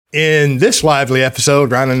In this lively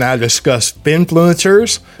episode, Ryan and I discuss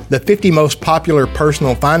Finfluencers, the 50 most popular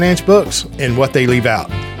personal finance books, and what they leave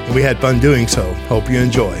out. And we had fun doing so. Hope you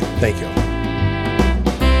enjoy. Thank you.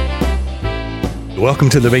 Welcome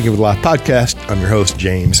to the Banking with Life podcast. I'm your host,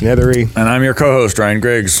 James Nethery. And I'm your co-host, Ryan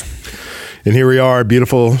Griggs. And here we are,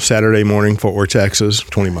 beautiful Saturday morning, Fort Worth, Texas,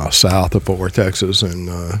 20 miles south of Fort Worth, Texas. And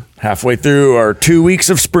halfway through our 2 weeks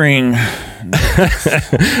of spring.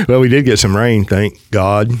 Well, we did get some rain, thank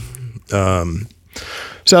God.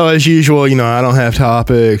 So as usual, I don't have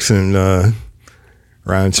topics, and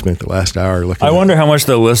Ryan spent the last hour looking. I wonder how much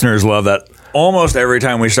the listeners love that. Almost every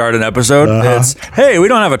time we start an episode, it's, hey, we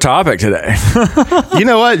don't have a topic today. You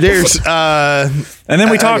know what? There's and then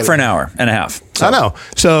we talk for an hour and a half. So I know.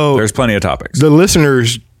 So there's plenty of topics. The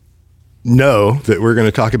listeners know that we're going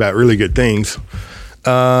to talk about really good things,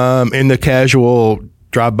 and the casual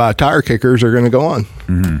drive-by tire kickers are going to go on.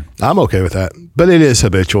 Mm-hmm. I'm okay with that, but it is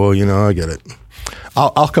habitual. I get it.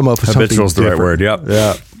 I'll come up with habitual is the different. Right word.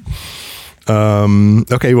 Yep. Yeah.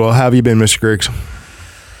 Okay. Well, how have you been, Mr. Griggs?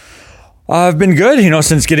 I've been good,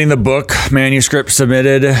 since getting the book manuscript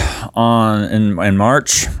submitted in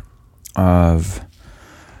March. That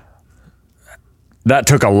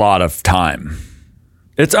took a lot of time.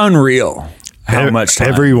 It's unreal how much time.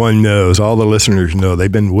 Everyone knows, all the listeners know, they've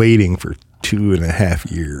been waiting for 2.5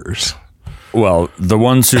 years. Well, the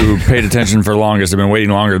ones who paid attention for longest have been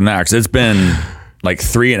waiting longer than that, because it's been like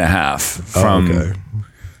 3.5 from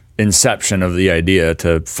inception of the idea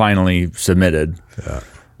to finally submitted. Yeah.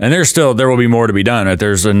 And there will be more to be done. Right?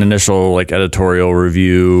 There's an initial editorial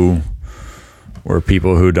review where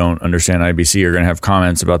people who don't understand IBC are going to have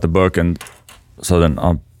comments about the book, and so then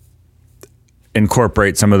I'll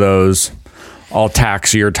incorporate some of those. I'll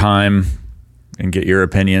tax your time and get your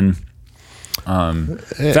opinion. In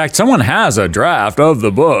fact, someone has a draft of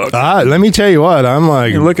the book. Let me tell you what, I'm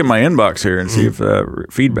like, look at my inbox here and see if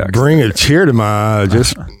feedback. Bring a tear to my eye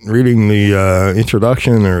just reading the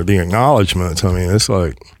introduction or the acknowledgments. I mean, it's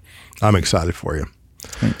like, I'm excited for you.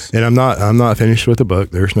 Thanks. And I'm not finished with the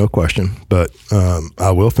book. There's no question, but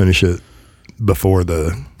I will finish it before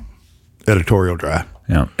the editorial draft.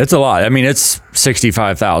 Yeah, it's a lot. I mean, it's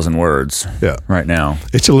 65,000 words. Yeah. Right now.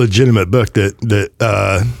 It's a legitimate book that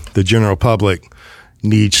the general public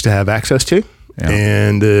needs to have access to. Yeah.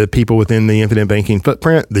 And the people within the infinite banking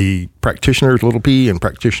footprint, the practitioners, little p, and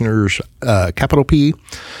practitioners, capital P,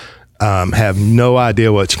 have no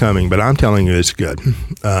idea what's coming. But I'm telling you, it's good.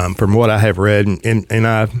 From what I have read, and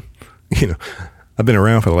I've been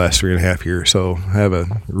around for the last 3.5 years, so I have a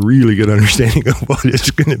really good understanding of what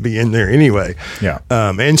is going to be in there anyway. Yeah.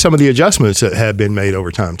 And some of the adjustments that have been made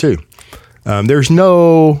over time too. There's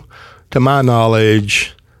no, to my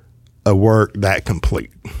knowledge, a work that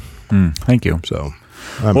complete. Thank you. So,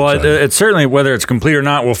 it's certainly, whether it's complete or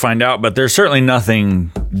not, we'll find out, but there's certainly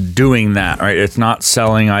nothing doing that, right? It's not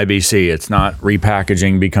selling IBC. It's not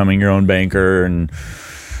repackaging, becoming your own banker, and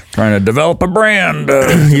trying to develop a brand.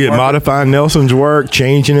 Modifying Nelson's work,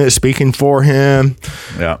 changing it, speaking for him.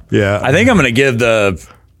 Yeah. Yeah. I think I'm going to give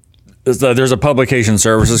there's a publication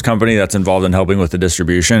services company that's involved in helping with the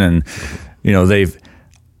distribution, and, they've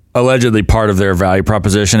allegedly part of their value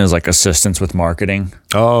proposition is assistance with marketing.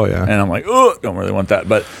 Oh, yeah. And I'm like, oh, don't really want that.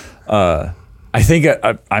 But I think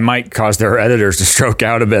I might cause their editors to stroke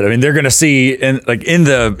out a bit. I mean, they're going to see, in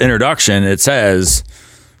the introduction, it says,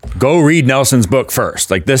 go read Nelson's book first.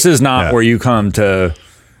 This is not where you come to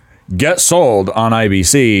get sold on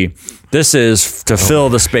IBC. This is to fill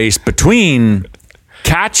the space between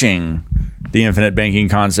catching the infinite banking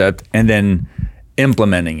concept and then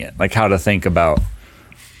implementing it. How to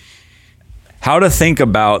think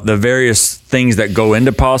about the various things that go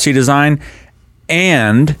into policy design,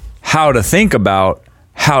 and how to think about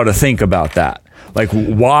that.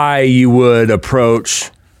 Why you would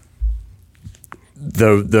approach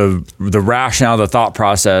the rationale, the thought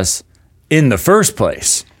process in the first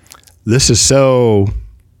place. This is so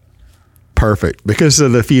perfect because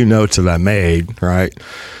of the few notes that I made, right?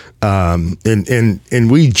 And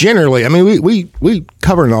we generally, we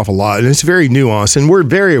cover an awful lot, and it's very nuanced, and we're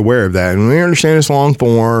very aware of that, and we understand it's long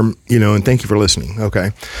form, and thank you for listening.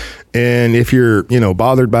 Okay. And if you're,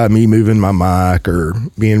 bothered by me moving my mic or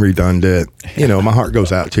being redundant, my heart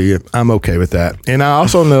goes out to you. I'm okay with that. And I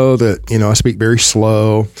also know that, I speak very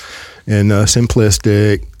slow and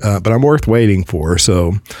simplistic, but I'm worth waiting for.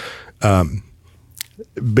 So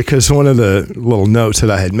because one of the little notes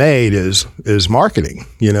that I had made is marketing,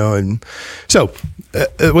 and so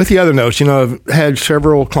with the other notes, I've had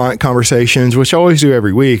several client conversations, which I always do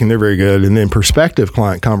every week, and they're very good, and then prospective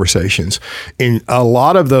client conversations. In a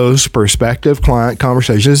lot of those prospective client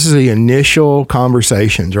conversations, this is the initial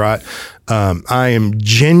conversations, right? I am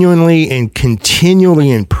genuinely and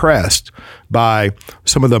continually impressed by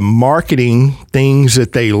some of the marketing things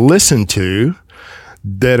that they listen to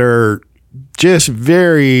that are just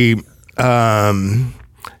very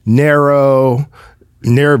narrow,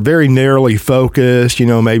 very narrowly focused,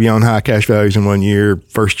 maybe on high cash values in 1 year,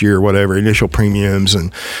 first year, whatever, initial premiums,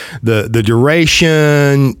 and the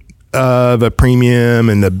duration of a premium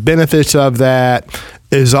and the benefits of that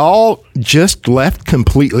is all just left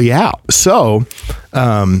completely out. So,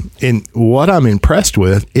 and what I'm impressed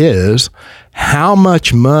with is how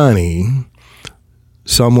much money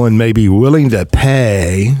someone may be willing to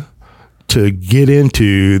pay to get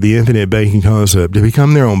into the infinite banking concept, to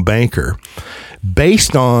become their own banker,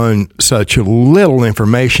 based on such little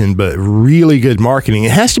information, but really good marketing.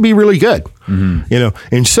 It has to be really good,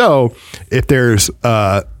 And so if there's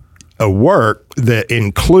a work that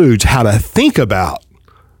includes how to think about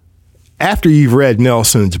after you've read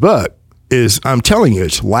Nelson's book, I'm telling you,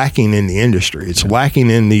 it's lacking in the industry. It's lacking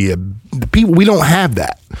in the people. We don't have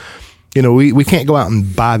that. We can't go out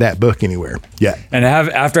and buy that book anywhere yet. And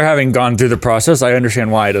after having gone through the process, I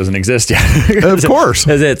understand why it doesn't exist yet. Of course.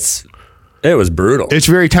 Because it was brutal. It's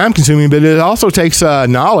very time consuming, but it also takes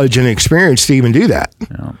knowledge and experience to even do that.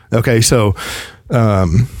 Yeah. Okay, so...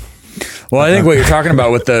 well, I think what you're talking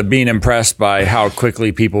about with the being impressed by how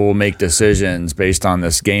quickly people will make decisions based on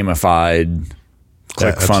this gamified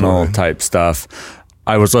ClickFunnels type stuff.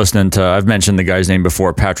 I was listening to, I've mentioned the guy's name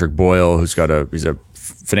before, Patrick Boyle, he's a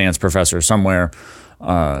finance professor somewhere,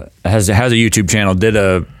 has a YouTube channel, did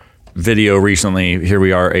a video recently, here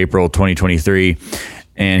we are, April 2023,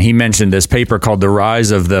 and he mentioned this paper called The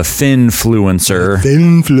Rise of the Finfluencer.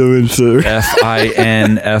 Finfluencer. Finfluencer,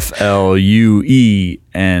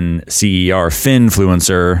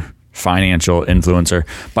 Finfluencer, financial influencer,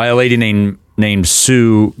 by a lady named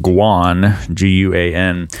Sue Guan,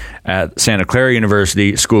 Guan, at Santa Clara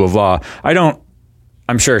University School of Law.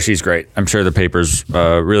 I'm sure she's great. I'm sure the paper's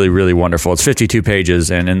really, really wonderful. It's 52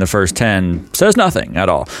 pages, and in the first 10 says nothing at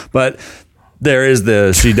all. But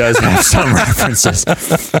she does have some references.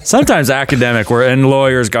 Sometimes academic, and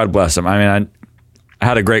lawyers, God bless them. I mean, I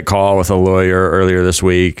had a great call with a lawyer earlier this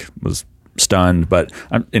week, was stunned, but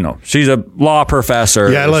she's a law professor.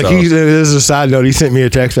 Yeah, look, this is a side note. He sent me a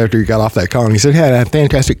text after he got off that call, and he said, "Hey, I had a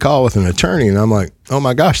fantastic call with an attorney," and I'm like, "Oh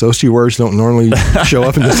my gosh, those two words don't normally show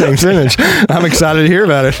up in the same sentence." I'm excited to hear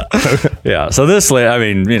about it. Yeah, so this,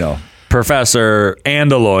 professor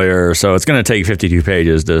and a lawyer, so it's going to take 52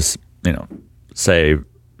 pages to, say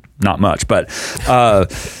not much, but I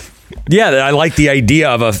like the idea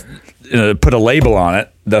of put a label on it.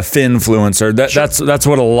 The Finfluencer. That's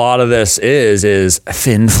what a lot of this is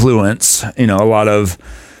Finfluence. A lot of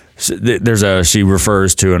she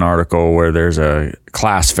refers to an article where there's a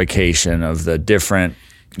classification of the different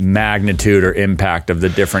magnitude or impact of the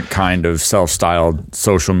different kind of self-styled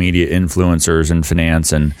social media influencers in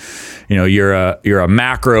finance. And you're a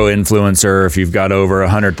macro influencer if you've got over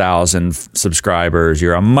 100,000 subscribers.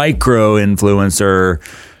 You're a micro influencer.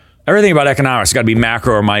 Everything about economics has got to be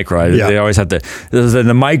macro or micro. They always have to.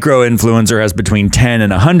 The micro influencer has between 10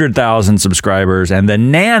 and 100,000 subscribers, and the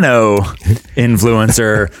nano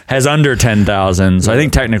influencer has under 10,000. So I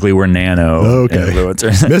think technically we're nano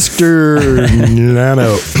influencers. Mr.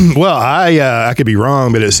 Nano. Well, I could be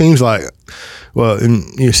wrong, but it seems like. Well,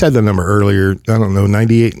 and you said the number earlier. I don't know,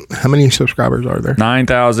 98. How many subscribers are there?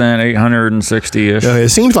 9,860-ish. It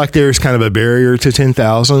seems like there's kind of a barrier to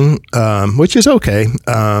 10,000, which is okay.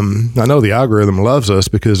 I know the algorithm loves us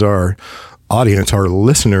because our audience, our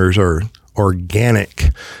listeners are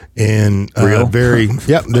organic and real. They're very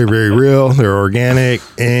real. They're organic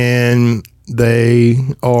and they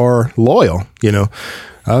are loyal.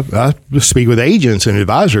 I speak with agents and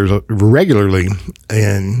advisors regularly,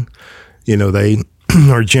 and they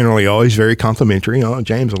are generally always very complimentary.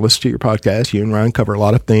 James, I listen to your podcast. You and Ryan cover a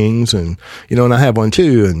lot of things, and and I have one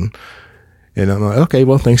too. And I'm like, okay,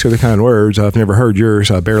 well, thanks for the kind words. I've never heard yours.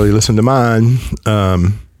 I barely listen to mine.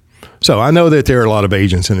 So I know that there are a lot of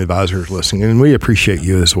agents and advisors listening, and we appreciate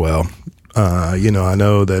you as well. I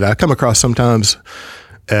know that I come across sometimes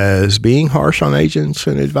as being harsh on agents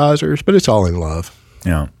and advisors, but it's all in love.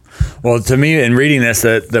 Yeah. Well, to me, in reading this,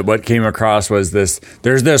 that what came across was there's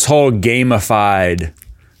this whole gamified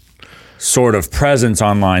sort of presence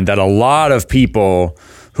online that a lot of people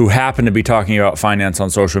who happen to be talking about finance on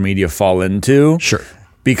social media fall into. Sure.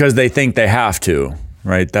 because they think they have to,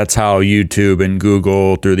 right? That's how YouTube and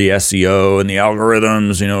Google, through the SEO and the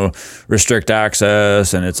algorithms, restrict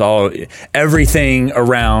access, and it's all everything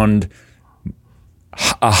around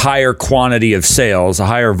a higher quantity of sales, a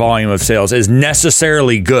higher volume of sales is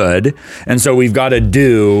necessarily good. And so we've got to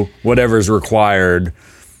do whatever's required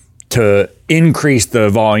to increase the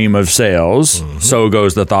volume of sales. So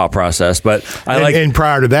goes the thought process. But and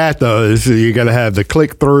prior to that, though, is you got to have the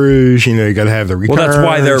click throughs. You got to have the returns. Well, that's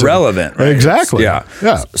why they're relevant, right? Exactly. Yeah.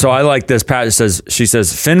 So I like this. She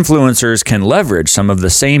says Finfluencers can leverage some of the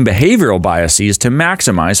same behavioral biases to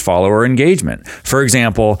maximize follower engagement. For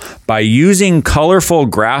example, by using colorful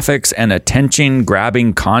graphics and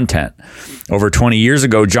attention-grabbing content. Over 20 years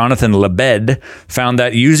ago, Jonathan Lebed found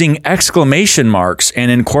that using exclamation marks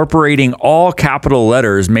and incorporating all capital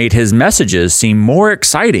letters made his messages seem more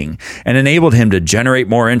exciting and enabled him to generate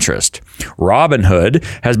more interest. Robinhood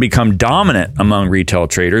has become dominant among retail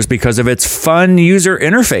traders because of its fun user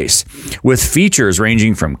interface, with features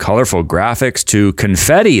ranging from colorful graphics to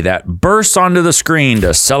confetti that bursts onto the screen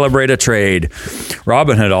to celebrate a trade.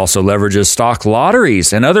 Robinhood also leverages stock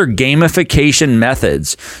lotteries and other gamification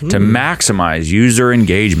methods to maximize user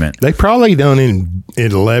engagement. They probably don't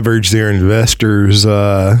leverage their investors'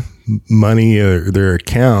 money or their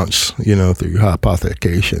accounts, through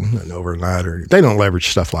hypothecation and overnight, or they don't leverage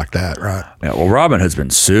stuff like that, right? Yeah, well, Robinhood's been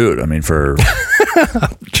sued. I mean, for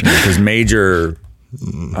because major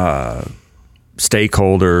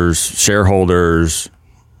stakeholders, shareholders,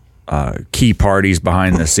 key parties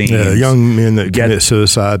behind the scenes, young men that commit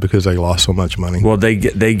suicide because they lost so much money. Well, they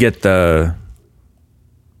get the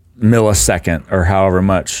millisecond or however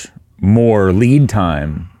much more lead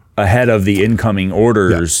time ahead of the incoming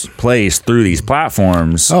orders placed through these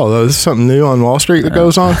platforms. Oh, this is something new on Wall Street that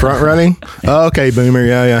goes on, front running. Oh, okay, boomer,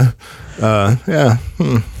 yeah.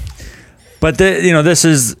 But this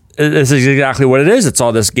is exactly what it is. It's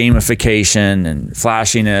all this gamification and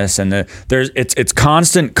flashiness, and it's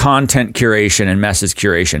constant content curation and message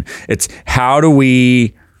curation. It's how do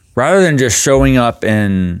we, rather than just showing up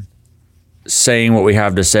and saying what we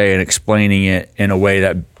have to say and explaining it in a way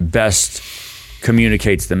that best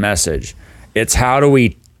communicates the message, it's how do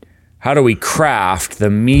we craft the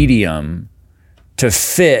medium to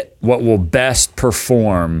fit what will best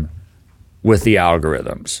perform with the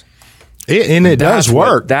algorithms. It does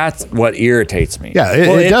work. That's what irritates me. Yeah,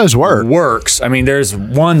 it does work. Works. I mean, there's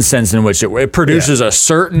one sense in which it produces a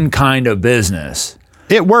certain kind of business.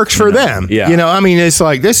 It works for them. Yeah. I mean, it's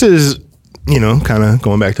like, this is, kind of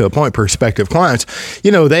going back to a point, prospective clients,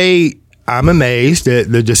 I'm amazed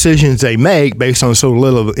at the decisions they make based on so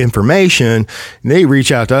little information. They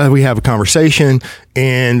reach out to us, we have a conversation,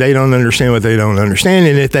 and they don't understand what they don't understand.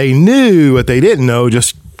 And if they knew what they didn't know,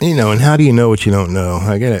 just, and how do you know what you don't know?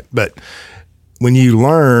 I get it. But when you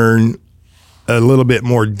learn a little bit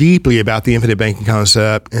more deeply about the infinite banking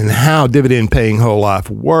concept and how dividend paying whole life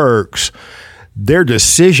works, their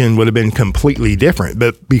decision would have been completely different.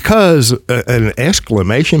 But because an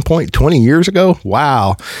exclamation point 20 years ago,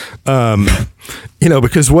 wow.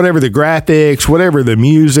 Because whatever the graphics, whatever the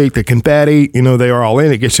music, the confetti, they are all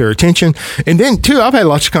in, it gets their attention. And then too, I've had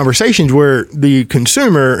lots of conversations where the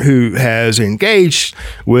consumer who has engaged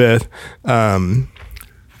with,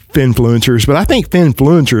 Finfluencers, but I think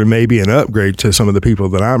Finfluencer may be an upgrade to some of the people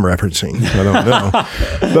that I'm referencing. I don't know.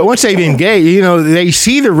 But once they've engaged, they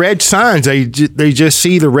see the red signs. They just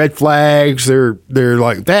see the red flags. They're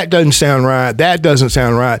like, that doesn't sound right. That doesn't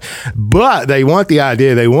sound right. But they want the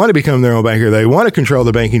idea. They want to become their own banker. They want to control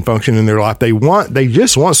the banking function in their life. They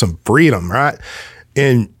just want some freedom, right?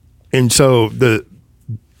 And so the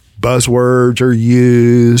buzzwords are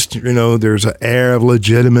used. There's an air of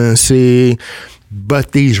legitimacy.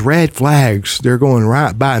 But these red flags, they're going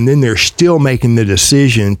right by, and then they're still making the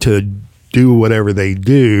decision to do whatever they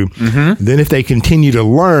do. Mm-hmm. Then if they continue to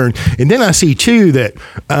learn, and then I see too that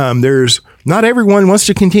there's not everyone wants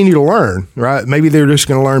to continue to learn, right? Maybe they're just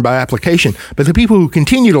going to learn by application. But the people who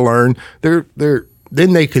continue to learn,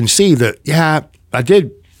 then they can see that, I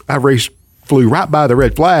flew right by the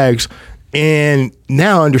red flags, and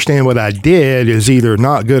now understand what I did is either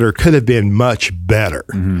not good or could have been much better.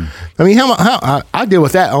 Mm-hmm. I mean, how I deal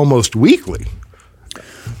with that almost weekly.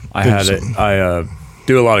 I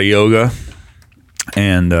do a lot of yoga,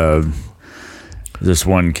 and this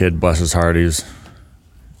one kid, bless his heart, he's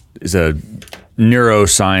a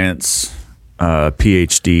neuroscience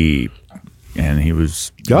PhD, and he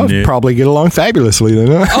was probably get along fabulously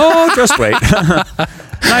then. Oh, just wait.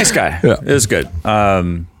 Nice guy. Yeah. It was good.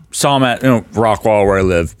 Saw him at Rockwall, where I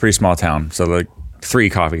live, pretty small town, so like 3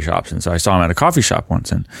 coffee shops. And so I saw him at a coffee shop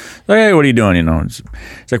once, and like, hey, what are you doing? It's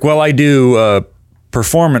like, well, I do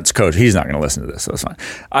performance coach. He's not going to listen to this, so it's fine.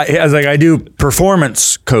 I was like, I do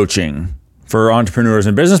performance coaching for entrepreneurs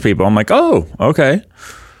and business people. I'm like, oh, okay,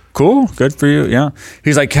 cool, good for you. Yeah.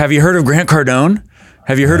 He's like, have you heard of Grant Cardone?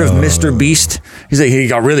 Have you heard of Mr. Beast? He's like, he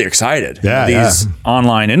got really excited. Yeah, these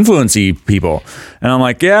online influency people. And I'm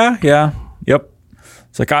like, yep.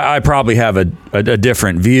 It's like, I probably have a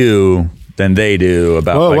different view than they do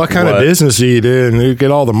about. Well, what kind of business do you do? And you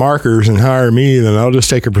get all the markers and hire me, then I'll just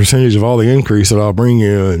take a percentage of all the increase that I'll bring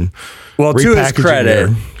you. And well, to his credit,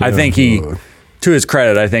 I think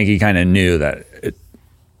he kind of knew that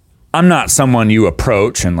I'm not someone you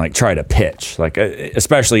approach and like try to pitch, like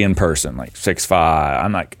especially in person, like 6'5".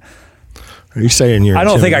 I'm like, are you saying you're? I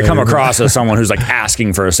don't think I come across as someone who's like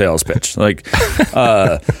asking for a sales pitch. Like,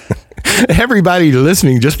 everybody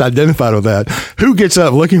listening just identified with that. Who gets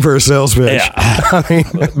up looking for a sales pitch? Yeah. I mean,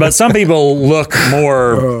 but some people look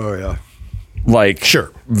more. Like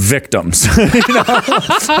victims,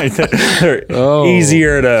 like they're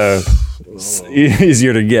easier to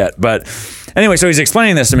get. But anyway, so he's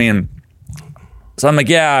explaining this to me, and so I'm like,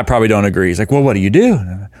 yeah, I probably don't agree. He's like, well, what do you do? And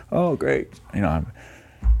I'm like, oh, great. I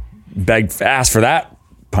asked for that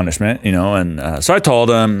punishment, and so I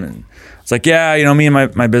told him. And it's like, yeah, me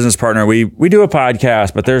and my business partner, we do a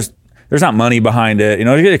podcast, but there's not money behind it. You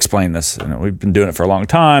could explain this. We've been doing it for a long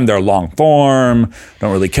time. They're long form.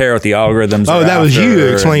 Don't really care what the algorithms are. Oh, that was you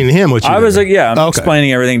explaining to him what you I was like, yeah, I'm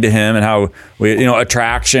explaining everything to him and how we,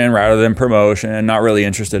 attraction rather than promotion, not really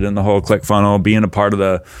interested in the whole ClickFunnels, being a part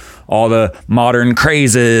of all the modern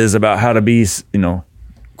crazes about how to be,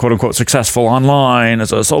 quote unquote, successful online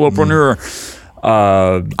as a solopreneur.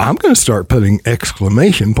 I'm going to start putting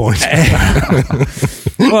exclamation points.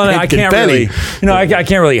 Well, I can't really, I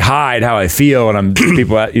can't really hide how I feel when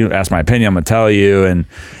people ask my opinion. I'm going to tell you. And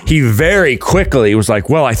he very quickly was like,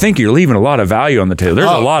 "Well, I think you're leaving a lot of value on the table.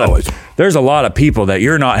 There's a lot of people that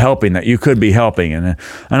you're not helping that you could be helping." And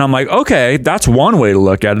I'm like, okay, that's one way to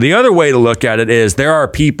look at it. The other way to look at it is there are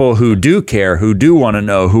people who do care, who do want to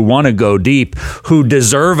know, who want to go deep, who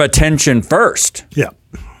deserve attenthen first. Yeah.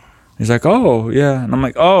 He's like, oh, yeah. And I'm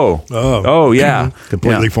like, oh, yeah.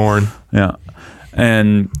 Completely foreign. Yeah.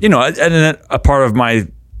 And, and a part of my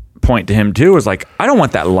point to him, too, was like, I don't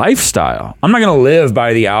want that lifestyle. I'm not going to live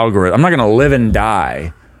by the algorithm. I'm not going to live and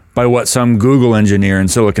die by what some Google engineer in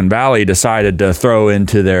Silicon Valley decided to throw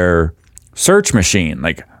into their search machine.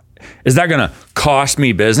 Like, is that going to cost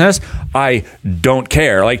me business? I don't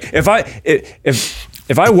care. Like, if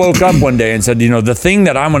I woke up one day and said, the thing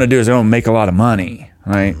that I'm going to do is I'm going to make a lot of money.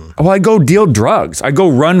 Right. Well, I go deal drugs. I go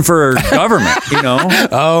run for government.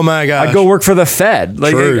 Oh my gosh. I go work for the Fed.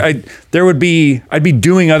 Like I'd be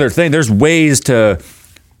doing other things. There's ways to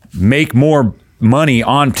make more money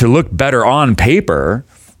to look better on paper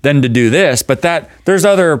than to do this. But there's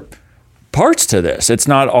other parts to this. It's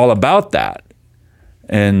not all about that.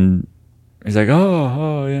 And he's like,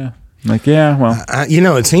 oh yeah. I'm like, yeah, well.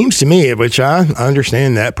 It seems to me, which I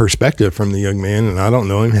understand that perspective from the young man, and I don't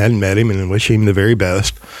know him, hadn't met him, and wish him the very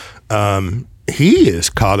best. He is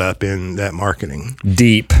caught up in that marketing.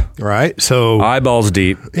 Deep. Right? So eyeballs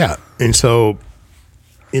deep. Yeah. And so,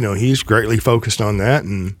 he's greatly focused on that.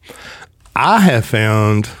 And I have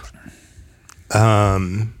found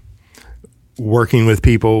working with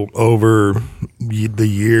people over the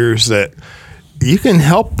years that you can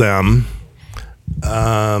help them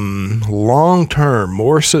long term,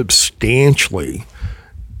 more substantially,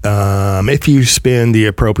 if you spend the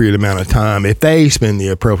appropriate amount of time, if they spend the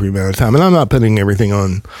appropriate amount of time. And I'm not putting everything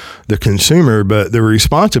on the consumer, but the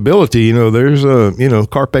responsibility, there's a,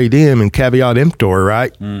 carpe diem and caveat emptor,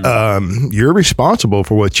 right? You're responsible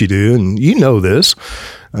for what you do, and this.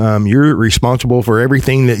 You're responsible for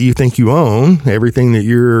everything that you think you own, everything that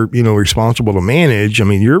you're, responsible to manage. I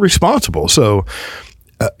mean, you're responsible. So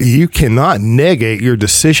you cannot negate your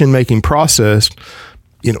decision-making process,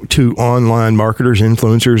 to online marketers,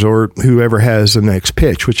 influencers, or whoever has the next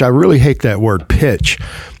pitch, which I really hate that word pitch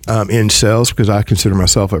in sales, because I consider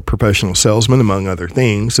myself a professional salesman, among other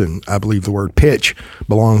things. And I believe the word pitch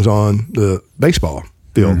belongs on the baseball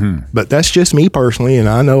field. Mm-hmm. But that's just me personally. And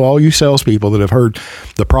I know all you salespeople that have heard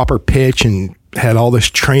the proper pitch and had all this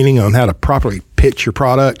training on how to properly pitch your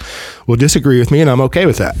product will disagree with me, and I'm okay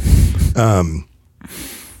with that.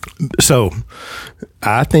 So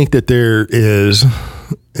I think that there is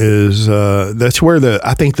that's where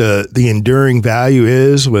I think the enduring value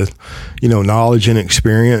is with, knowledge and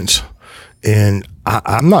experience. And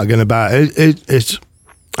I'm not going to buy it.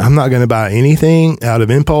 I'm not going to buy anything out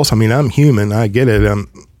of impulse. I mean, I'm human. I get it.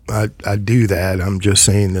 I do that. I'm just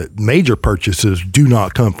saying that major purchases do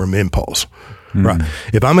not come from impulse. Right.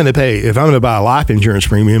 If I'm going to buy a life insurance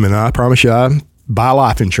premium, and I promise you, I buy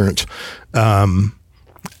life insurance.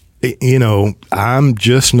 You know, I'm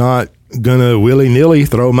just not going to willy-nilly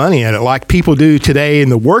throw money at it like people do today in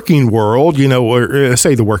the working world. You know, or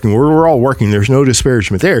say the working world, we're all working. There's no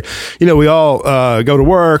disparagement there. You know, we all go to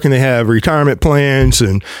work and they have retirement plans,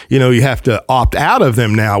 and, you know, you have to opt out of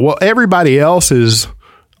them now. Well, everybody else is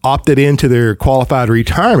opted into their qualified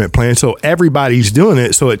retirement plan. So everybody's doing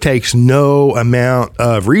it. So it takes no amount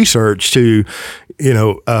of research to, you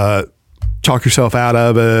know, talk yourself out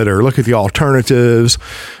of it or look at the alternatives.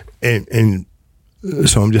 And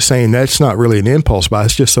so I'm just saying that's not really an impulse buy.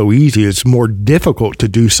 It's just so easy. It's more difficult to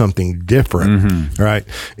do something different, right?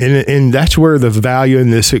 And that's where the value in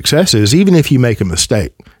this success is, even if you make a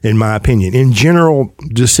mistake, in my opinion, in general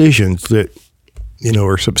decisions that, you know,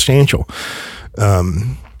 are substantial.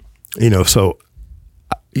 You know, so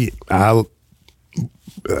I'll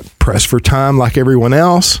press for time like everyone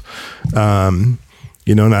else.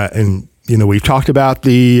 You know, and you know, we've talked about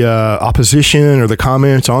the opposition or the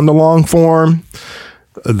comments on the long form,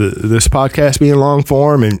 this podcast being long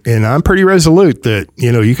form, and I'm pretty resolute that, you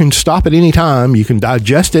know, you can stop at any time, you can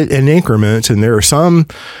digest it in increments, and there are some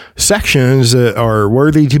sections that are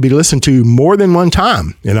worthy to be listened to more than one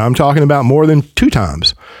time, and I'm talking about more than 2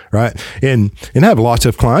 times, right? And I have lots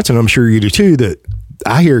of clients, and I'm sure you do too, that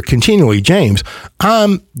I hear continually, James,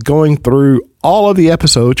 I'm going through all of the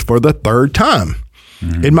episodes for the 3rd time.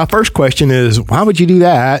 And my first question is, why would you do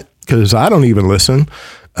that? Because I don't even listen.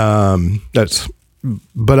 But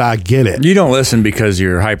I get it. You don't listen because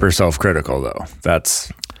you're hyper self-critical, though.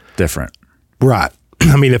 That's different. Right.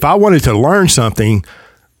 I mean, if I wanted to learn something,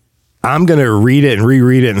 I'm going to read it and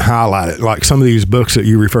reread it and highlight it. Like some of these books that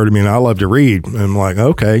you refer to me and I love to read. And I'm like,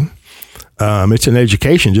 okay. It's an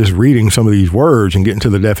education just reading some of these words and getting to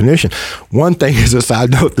the definition. One thing is a side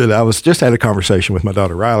note that I was just had a conversation with my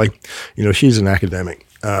daughter, Riley. You know, she's an academic,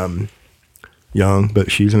 young,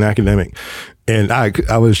 but she's an academic. And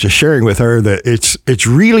I was just sharing with her that it's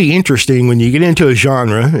really interesting when you get into a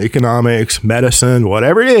genre, economics, medicine,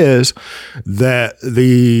 whatever it is, that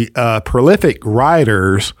the prolific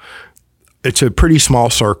writers, it's a pretty small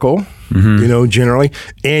circle, you know, generally.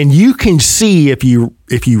 And you can see if you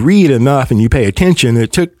read enough and you pay attention,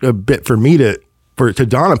 it took a bit for it to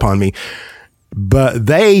dawn upon me, but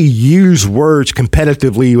they use words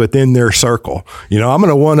competitively within their circle. You know, I'm going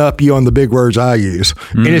to one-up you on the big words I use.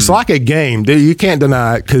 And it's like a game. You can't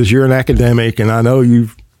deny it because you're an academic, and I know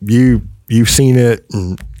you've seen it,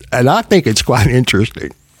 and I think it's quite interesting.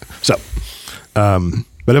 So,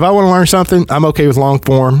 but if I want to learn something, I'm okay with long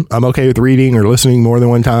form. I'm okay with reading or listening more than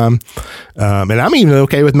one time. And I'm even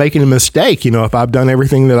okay with making a mistake. You know, if I've done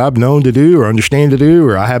everything that I've known to do or understand to do,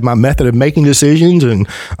 or I have my method of making decisions and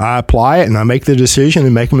I apply it and I make the decision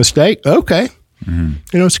and make a mistake, okay. You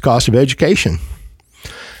know, it's the cost of education.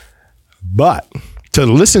 But to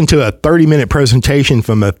listen to a 30-minute presentation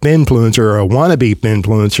from a Finfluencer or a wannabe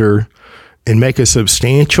Finfluencer and make a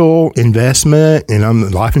substantial investment,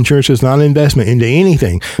 and life insurance is not an investment into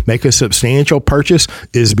anything, make a substantial purchase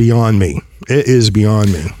is beyond me. It is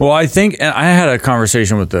beyond me. Well, I think, and I had a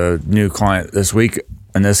conversation with a new client this week,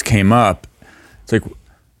 and this came up. It's like,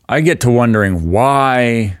 I get to wondering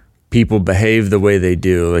why people behave the way they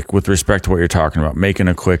do, like with respect to what you're talking about, making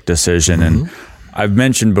a quick decision. And I've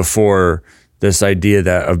mentioned before this idea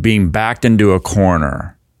that of being backed into a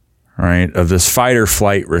corner, right, of this fight or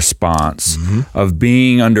flight response, of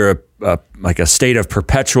being under a state of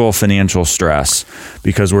perpetual financial stress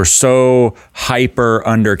because we're so hyper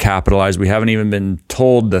undercapitalized. We haven't even been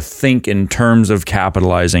told to think in terms of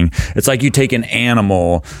capitalizing. It's like you take an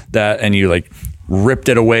animal and you like ripped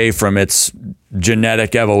it away from its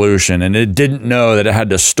genetic evolution, and it didn't know that it had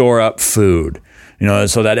to store up food, you know,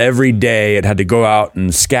 so that every day it had to go out and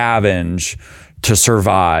scavenge to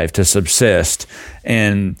survive, to subsist.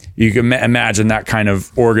 And you can imagine that kind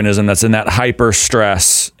of organism that's in that hyper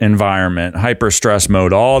stress environment, hyper stress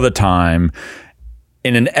mode all the time,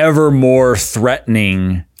 in an ever more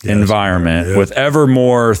threatening environment with ever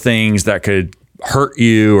more things that could hurt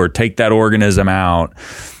you or take that organism out.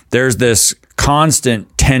 There's this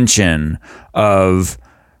constant tension of,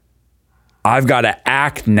 I've got to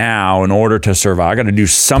act now in order to survive. I got to do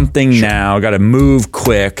something now. I got to move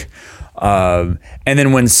quick. And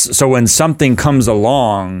then when something comes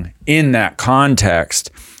along in that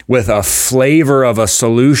context with a flavor of a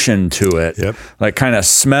solution to it, like kind of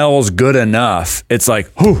smells good enough, it's like,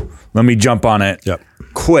 whew, let me jump on it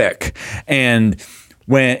quick. And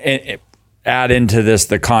when add into this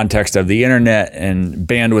the context of the internet, and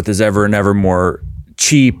bandwidth is ever and ever more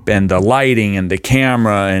cheap, and the lighting and the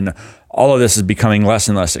camera and all of this is becoming less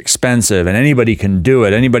and less expensive, and anybody can do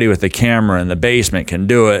it. Anybody with a camera in the basement can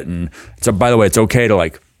do it. And so, by the way, it's okay to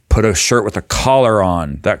like put a shirt with a collar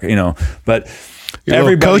on, that, you know, but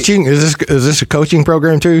everybody, coaching, is this a coaching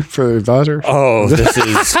program too for advisors? Oh, this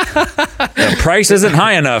is, the price isn't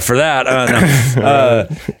high enough for that. No.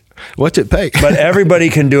 What's it pay? But everybody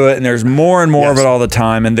can do it, and there's more and more of it all the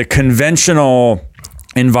time. And the conventional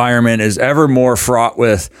environment is ever more fraught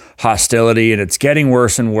with hostility, and it's getting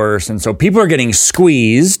worse and worse. And so people are getting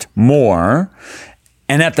squeezed more.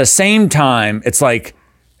 And at the same time, it's like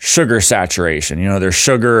sugar saturation. You know, there's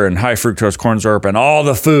sugar and high fructose corn syrup and all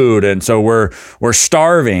the food. And so we're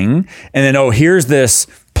starving. And then, oh, here's this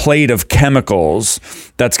plate of chemicals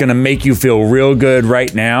that's going to make you feel real good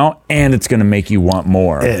right now, and it's going to make you want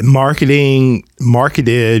more.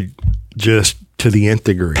 Marketed just to the nth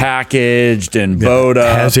degree. Packaged and bowed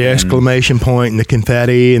up. Has the exclamation point and the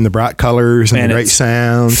confetti and the bright colors and the great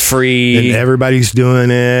sounds. Free. And everybody's doing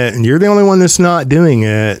it, and you're the only one that's not doing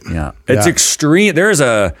it. Yeah. It's extreme. There's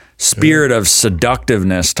a spirit of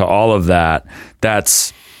seductiveness to all of that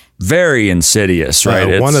that's very insidious,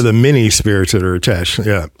 right? One of the many spirits that are attached.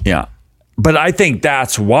 Yeah. Yeah. But I think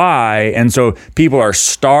that's why. And so people are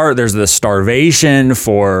there's the starvation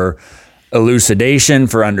for elucidation,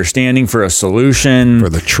 for understanding, for a solution, for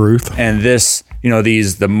the truth. And this, you know,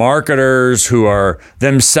 the marketers who are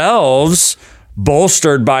themselves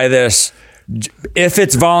bolstered by this. If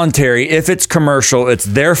it's voluntary, if it's commercial, it's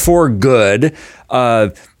therefore good.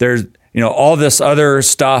 There's, you know, all this other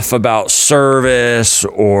stuff about service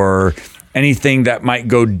or anything that might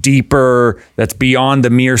go deeper, that's beyond the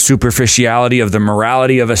mere superficiality of the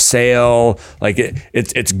morality of a sale. Like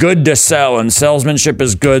it's good to sell, and salesmanship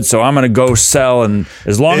is good, so I'm going to go sell. And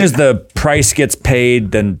as long as the price gets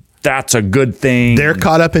paid, then that's a good thing. They're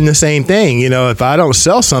caught up in the same thing. You know, if I don't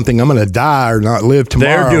sell something, I'm going to die or not live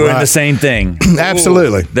tomorrow. They're doing the same thing.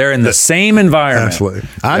 Absolutely. They're in the same environment. Absolutely.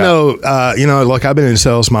 I know, you know, look, I've been in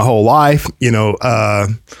sales my whole life. You know,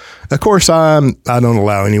 of course, I don't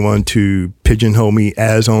allow anyone to pigeonhole me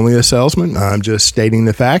as only a salesman. I'm just stating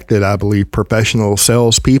the fact that I believe professional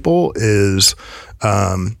salespeople is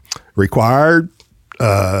required,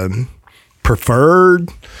 preferred,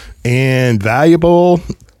 and valuable.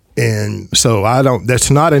 And so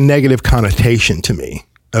that's not a negative connotation to me.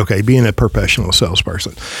 Okay. Being a professional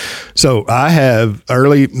salesperson. So I have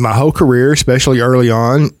my whole career, especially early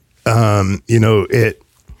on, you know,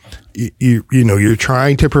 you know, you're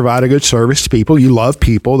trying to provide a good service to people. You love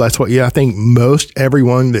people. That's what I think most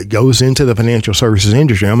everyone that goes into the financial services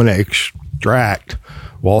industry, I'm going to extract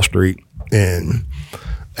Wall Street and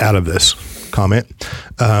out of this comment.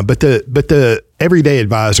 But the everyday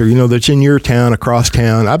advisor, you know, that's in your town, across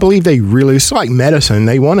town, I believe it's like medicine.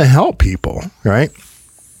 They want to help people, right?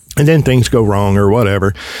 And then things go wrong or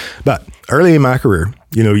whatever. But early in my career,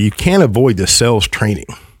 you know, you can't avoid the sales training,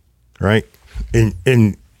 right?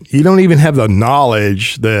 And you don't even have the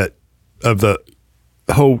knowledge of the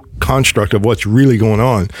whole construct of what's really going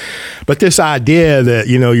on. But this idea that,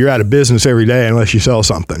 you know, you're out of business every day unless you sell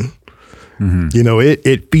something, you know,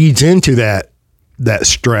 it feeds into that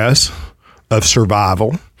stress of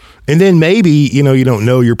survival. And then maybe, you know, you don't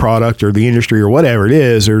know your product or the industry or whatever it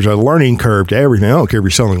is. There's a learning curve to everything. I don't care if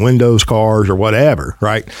you're selling windows, cars, or whatever,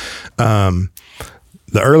 right?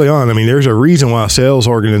 The early on, I mean, there's a reason why sales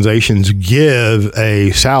organizations give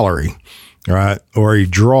a salary, right? Or a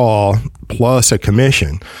draw plus a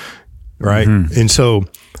commission, right? And so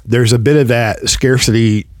there's a bit of that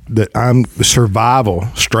scarcity survival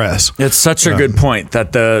stress. It's such a good point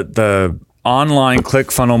that the online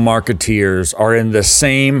ClickFunnels marketeers are in the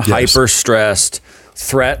same hyper-stressed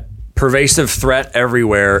pervasive threat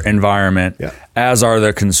everywhere environment as are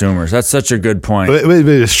the consumers. That's such a good point. But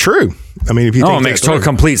it's true. I mean, if you think it makes total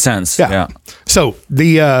complete sense. Yeah. So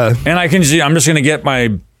and I'm just going to get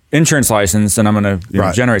my insurance license and I'm going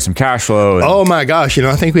to generate some cash flow. Oh my gosh. You know,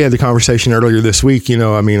 I think we had the conversation earlier this week. You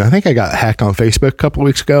know, I mean, I think I got hacked on Facebook a couple of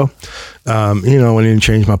weeks ago. You know, I didn't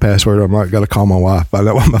change my password. I'm not going to call my wife. Find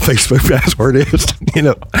out what my Facebook password is. You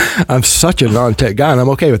know, I'm such a non-tech guy and I'm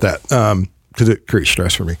okay with that. Because it creates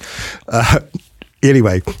stress for me.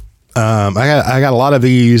 Anyway, I got a lot of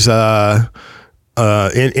these, and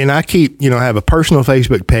I keep, you know, I have a personal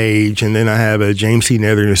Facebook page, and then I have a James C.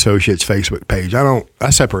 Nether and Associates Facebook page. I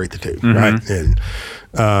separate the two, right?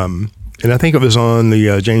 And I think it was on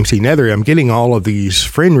the James C. Nether. I'm getting all of these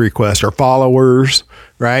friend requests or followers,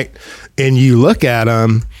 right? And you look at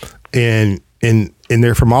them, and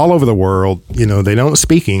they're from all over the world. You know, they don't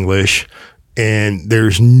speak English. and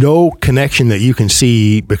there's no connection that you can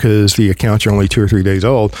see because the accounts are only 2 or 3 days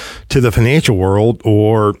old to the financial world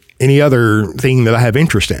or any other thing that I have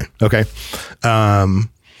interest in. Okay.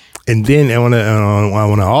 And then I want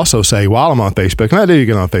to also say, while I'm on Facebook, and I do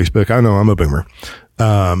get on Facebook, I know I'm a boomer.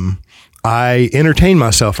 I entertain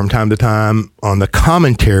myself from time to time on the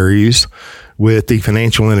commentaries with the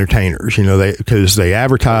financial entertainers, because they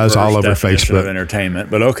advertise all over Facebook. Of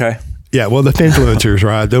entertainment, but okay. Yeah, well, the Finfluencers,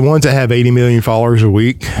 right? The ones that have 80 million followers a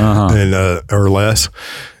week and or less.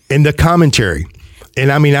 And the commentary.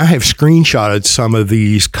 And I mean, I have screenshotted some of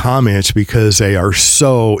these comments because they are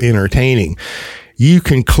so entertaining. You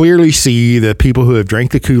can clearly see the people who have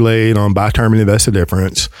drank the Kool-Aid on buy term and invest the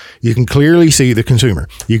difference. You can clearly see the consumer.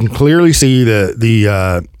 You can clearly see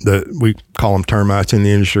the we call them termites in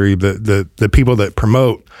the industry, the people that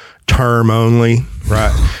promote term only,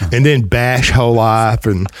 right? And then bash whole life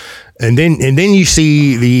and then you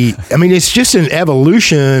see it's just an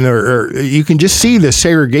evolution or you can just see the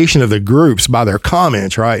segregation of the groups by their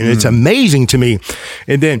comments, right? And it's amazing to me.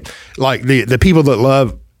 And then like the people that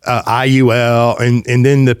love IUL and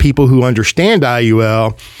then the people who understand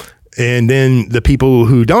IUL and then the people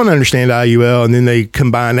who don't understand IUL and then they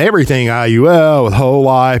combine everything IUL with whole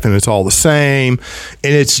life and it's all the same.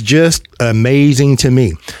 And it's just amazing to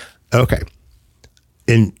me. Okay.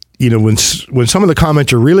 And when some of the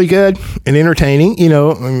comments are really good and entertaining, you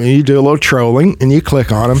do a little trolling and you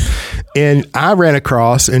click on them. And I ran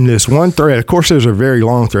across in this one thread, of course, there's a very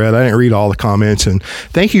long thread. I didn't read all the comments. And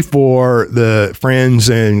thank you for the friends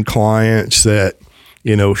and clients that,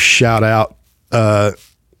 shout out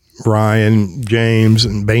Ryan, James,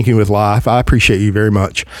 and Banking with Life. I appreciate you very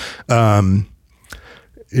much.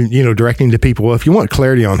 Directing to people, well, if you want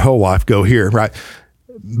clarity on whole life, go here, right?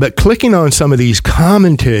 But clicking on some of these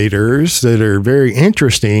commentators that are very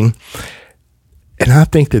interesting, and I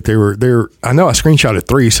think that I know I screenshotted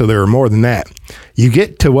 3, so there are more than that. You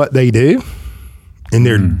get to what they do, and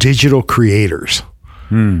they're digital creators.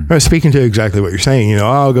 Speaking to exactly what you're saying,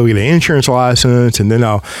 I'll go get an insurance license and then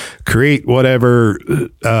I'll create whatever,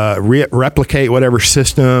 replicate whatever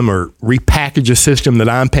system or repackage a system that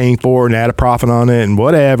I'm paying for and add a profit on it and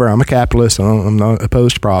whatever. I'm a capitalist. I'm not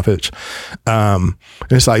opposed to profits. And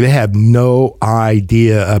it's like they have no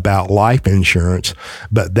idea about life insurance,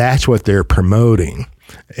 but that's what they're promoting.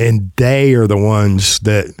 And they are the ones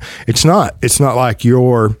that it's not like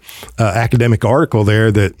your academic article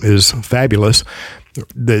there that is fabulous.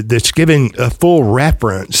 That's giving a full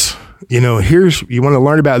reference. You want to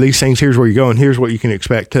learn about these things. Here's where you're going. Here's what you can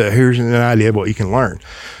expect. Here's an idea of what you can learn.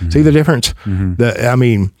 See the difference?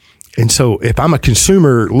 And so if I'm a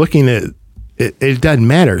consumer looking at it, it doesn't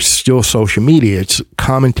matter. It's still social media. It's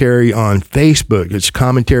commentary on Facebook. It's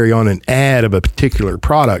commentary on an ad of a particular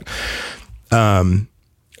product. The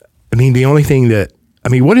only thing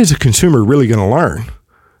what is a consumer really going to learn?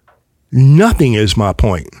 Nothing is my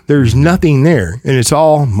point. There's nothing there. And it's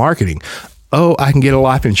all marketing. Oh, I can get a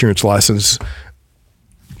life insurance license.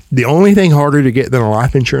 The only thing harder to get than a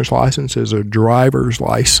life insurance license is a driver's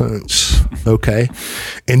license. Okay.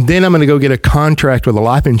 And then I'm going to go get a contract with a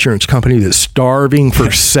life insurance company that's starving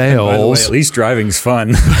for sales. By the way, at least driving's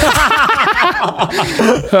fun.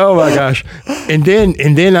 Oh my gosh. And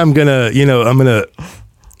then I'm going to,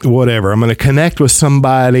 whatever. I'm going to connect with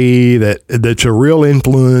somebody that's a real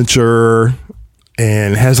influencer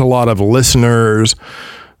and has a lot of listeners.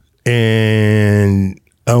 And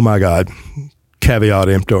oh my God, caveat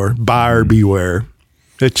emptor, buyer beware.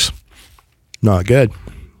 It's not good.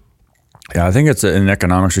 Yeah, I think it's in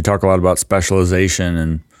economics. We talk a lot about specialization,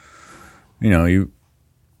 and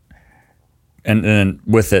and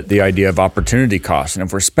with it, the idea of opportunity cost. And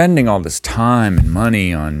if we're spending all this time and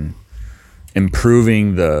money on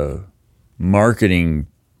improving the marketing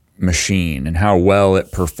machine and how well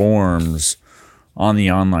it performs on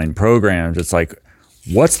the online programs, it's like,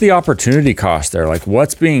 what's the opportunity cost there? Like,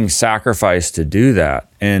 what's being sacrificed to do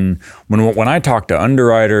that? And when I talk to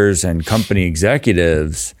underwriters and company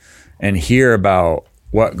executives and hear about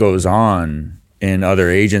what goes on in other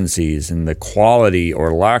agencies and the quality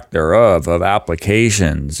or lack thereof of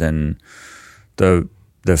applications and the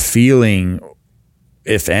feeling,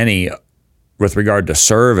 if any, with regard to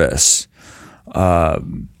service,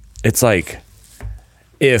 it's like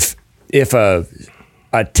if a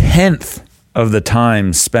tenth of the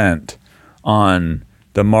time spent on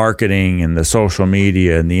the marketing and the social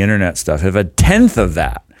media and the internet stuff, if a tenth of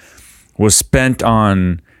that was spent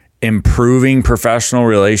on improving professional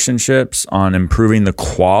relationships, on improving the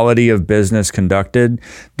quality of business conducted,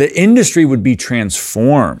 the industry would be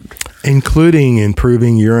transformed. Including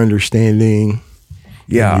improving your understanding,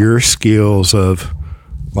 your skills of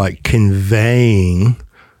like conveying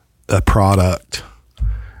a product.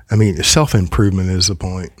 I mean, self-improvement is the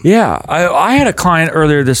point. Yeah. I had a client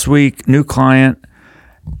earlier this week, new client,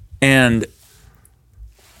 and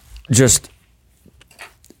just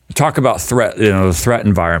talk about threat, the threat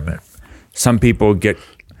environment. Some people get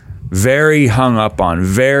very hung up on,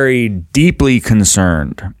 very deeply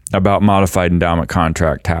concerned about modified endowment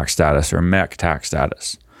contract tax status or MEC tax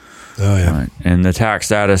status. Oh, yeah. Right. And the tax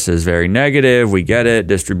status is very negative. We get it.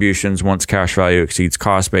 Distributions, once cash value exceeds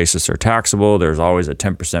cost basis, are taxable. There's always a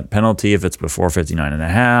 10% penalty if it's before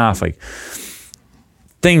 59.5. Like,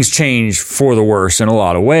 things change for the worse in a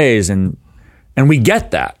lot of ways. And we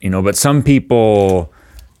get that, but some people,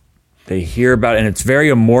 they hear about it and it's very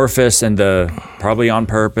amorphous, and probably on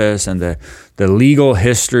purpose, and the legal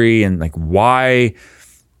history and like why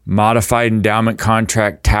modified endowment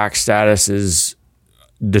contract tax status is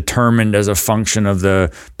determined as a function of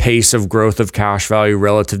the pace of growth of cash value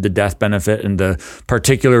relative to death benefit, and the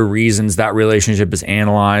particular reasons that relationship is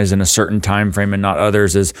analyzed in a certain time frame and not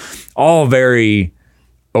others, is all very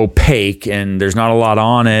opaque, and there's not a lot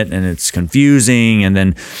on it, and it's confusing. And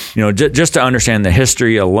then, just to understand the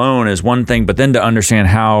history alone is one thing, but then to understand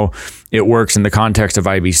how it works in the context of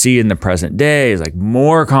IBC in the present day is like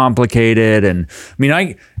more complicated. And I mean,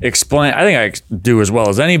 I think I do as well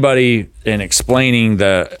as anybody in explaining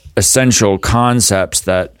the essential concepts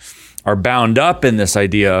that are bound up in this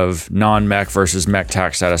idea of non-MEC versus MEC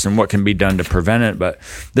tax status and what can be done to prevent it. But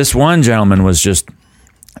this one gentleman was just,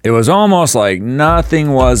 it was almost like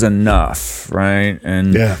nothing was enough, right?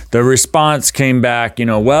 And the response came back,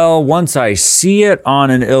 well, once I see it on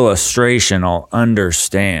an illustration, I'll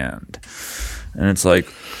understand. And it's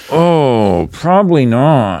like, oh, probably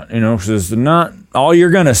not, because not all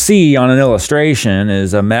you're going to see on an illustration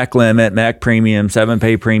is a MEC limit, MEC premium,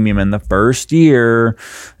 7-pay premium in the first year.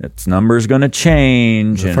 Its number's going to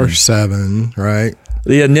change. The first 7, right?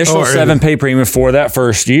 The initial 7-pay premium for that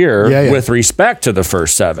first year with respect to the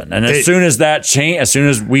first 7. And as soon as that change, as soon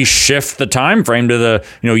as we shift the time frame to the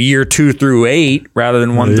year 2 through 8 rather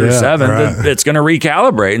than 1 through 7, it's going to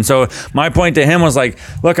recalibrate. And so my point to him was like,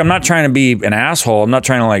 look, I'm not trying to be an asshole. I'm not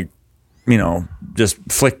trying to just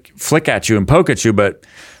flick at you and poke at you, but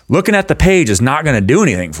looking at the page is not going to do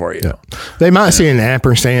anything for you. Yeah. They might see an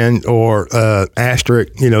ampersand or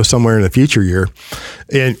asterisk, somewhere in the future year,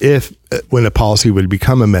 and when the policy would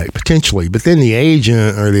become a MEC potentially. But then the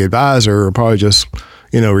agent or the advisor will probably just,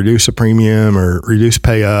 reduce the premium or reduce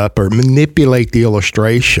pay up or manipulate the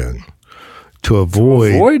illustration to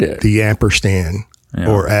avoid the ampersand. Yeah.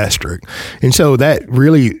 Or asterisk. And so that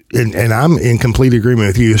really, and I'm in complete agreement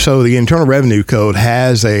with you. So the Internal Revenue Code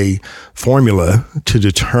has a formula to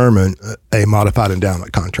determine a modified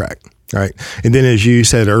endowment contract, right? And then as you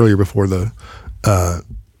said earlier before the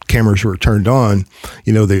cameras were turned on,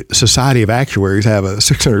 the Society of Actuaries have a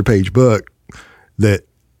 600-page book that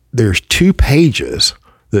there's 2 pages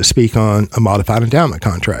that speak on a modified endowment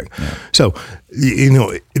contract. Yeah. So,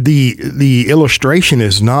 the illustration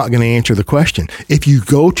is not going to answer the question. If you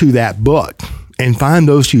go to that book and find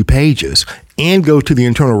those 2 pages and go to the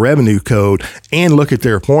Internal Revenue Code and look at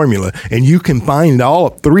their formula, and you can find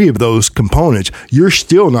all 3 of those components, you're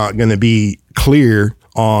still not going to be clear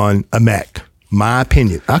on a MEC. My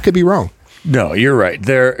opinion. I could be wrong. No, you're right.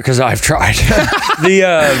 Because I've tried.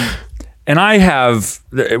 And I have,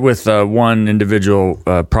 with one individual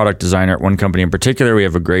product designer at one company in particular, we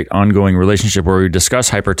have a great ongoing relationship where we discuss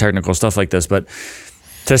hyper-technical stuff like this. But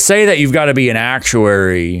to say that you've got to be an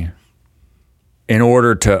actuary in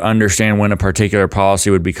order to understand when a particular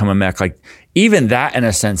policy would become a MEC, like even that in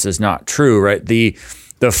a sense is not true, right? The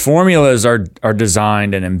formulas are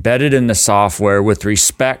designed and embedded in the software with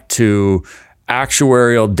respect to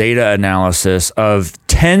actuarial data analysis of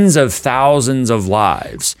tens of thousands of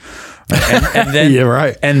lives. And then,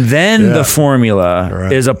 And then the formula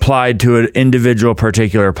is applied to an individual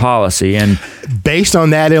particular policy, and based on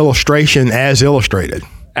that illustration as illustrated,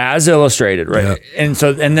 right? Yeah.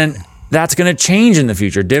 And then that's going to change in the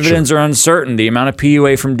future. Dividends are uncertain. The amount of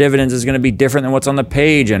PUA from dividends is going to be different than what's on the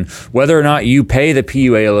page, and whether or not you pay the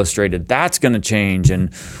PUA illustrated, that's going to change,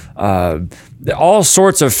 and all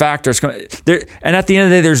sorts of factors. And at the end of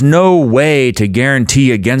the day, there's no way to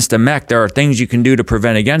guarantee against a MEC. There are things you can do to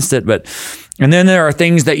prevent against it, and then there are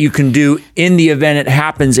things that you can do in the event it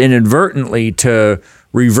happens inadvertently to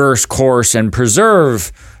reverse course and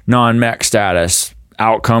preserve non-MEC status.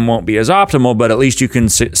 Outcome won't be as optimal, but at least you can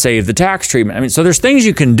save the tax treatment. I mean, so there's things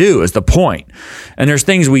you can do is the point. And there's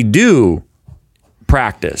things we do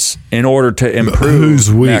practice in order to improve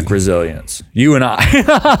MEC resilience. You and I.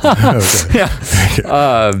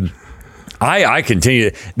 I continue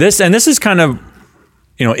this, and this is kind of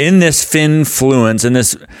in this Finfluence, in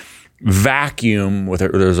this vacuum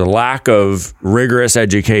there's a lack of rigorous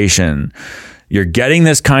education, you're getting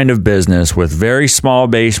this kind of business with very small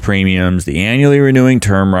base premiums, the annually renewing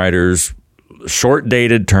term riders, short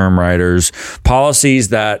dated term riders, policies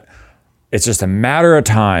that it's just a matter of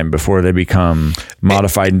time before they become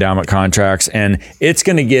modified endowment contracts. And it's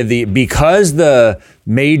going to give because the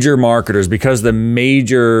major marketers, because the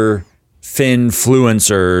major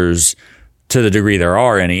Finfluencers, to the degree there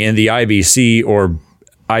are any, in the IBC or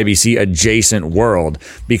IBC adjacent world,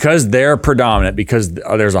 because they're predominant, because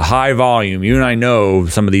there's a high volume. You and I know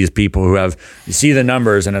some of these people who you see the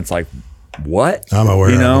numbers and it's like, what? I'm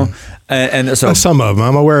aware of them. And so some of them,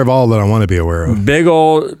 I'm aware of all that I want to be aware of. Big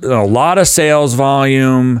old, a lot of sales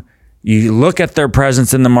volume. You look at their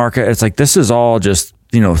presence in the market. It's like, this is all just,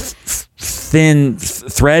 thin,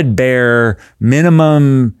 threadbare,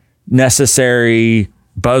 minimum necessary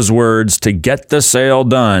buzzwords to get the sale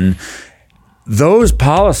done. Those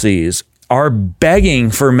policies are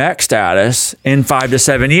begging for MEC status in 5 to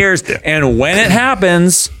 7 years. Yeah. And when it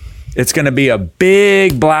happens, it's going to be a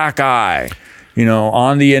big black eye,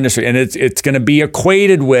 on the industry. And it's going to be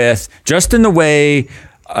equated with, just in the way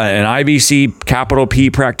an IBC capital P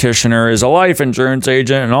practitioner is a life insurance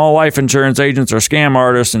agent, and all life insurance agents are scam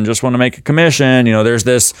artists and just want to make a commission. There's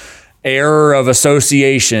this error of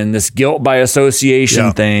association, this guilt by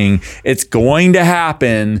association thing. It's going to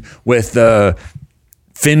happen with the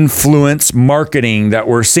Finfluence marketing that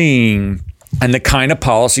we're seeing and the kind of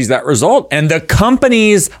policies that result, and the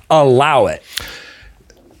companies allow it.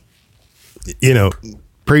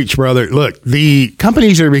 Preach, brother. Look, the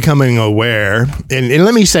companies are becoming aware, and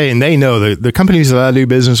let me say, and they know, the companies that I do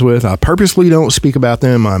business with, I purposely don't speak about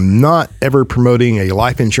them. I'm not ever promoting a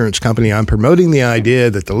life insurance company. I'm promoting the idea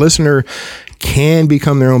that the listener can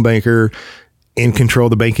become their own banker and control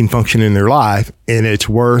the banking function in their life, and it's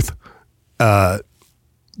worth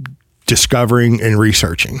discovering and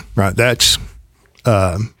researching. Right? That's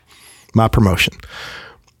my promotion.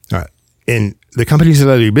 All right. And the companies that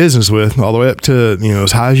I do business with, all the way up to,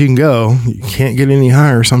 as high as you can go, you can't get any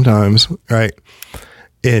higher sometimes, right?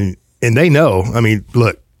 And they know. I mean,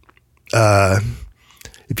 look,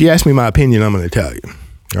 if you ask me my opinion, I'm going to tell you,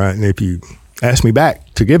 right? And if you ask me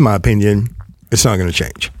back to give my opinion, it's not going to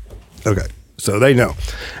change. Okay, so they know.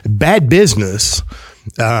 Bad business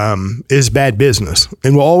is bad business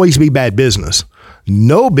and will always be bad business.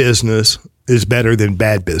 No business is better than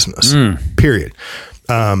bad business, period.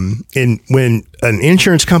 And when an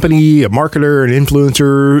insurance company, a marketer, an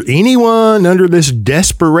influencer, anyone under this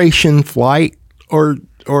desperation flight or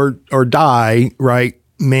die, right,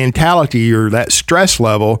 mentality or that stress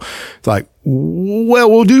level, it's like,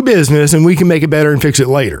 well, we'll do business and we can make it better and fix it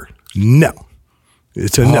later. No.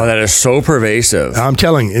 It's a no. That is so pervasive. I'm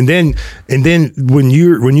telling you. And then when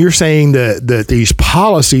you're saying that these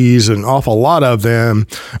policies, an awful lot of them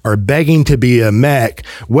are begging to be a MEC,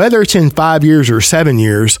 whether it's in 5 years or 7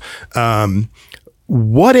 years,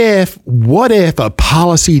 what if a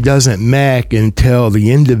policy doesn't MEC until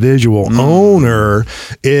the individual owner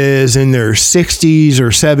is in their 60s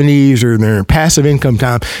or 70s or their passive income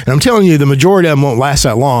time? And I'm telling you, the majority of them won't last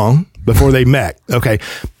that long before they MEC. Okay.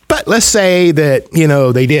 But let's say that,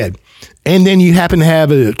 they did. And then you happen to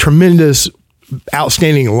have a tremendous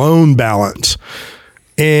outstanding loan balance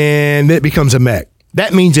and it becomes a MEC.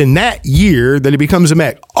 That means in that year that it becomes a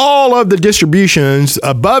MEC, all of the distributions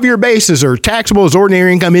above your basis are taxable as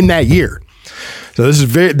ordinary income in that year. So this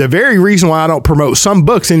is the very reason why I don't promote some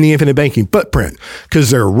books in the infinite banking footprint, because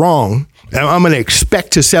they're wrong. I'm going to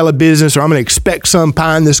expect to sell a business, or I'm going to expect some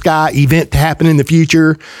pie in the sky event to happen in the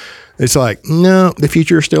future. It's like, no, the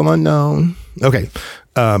future is still unknown. Okay.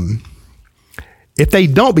 If they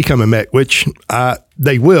don't become a MEC, which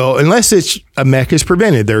they will, unless it's a MEC is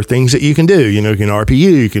prevented, there are things that you can do. You can RPU,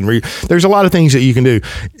 you can there's a lot of things that you can do.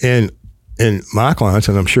 And my clients,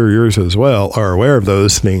 and I'm sure yours as well, are aware of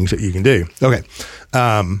those things that you can do. Okay.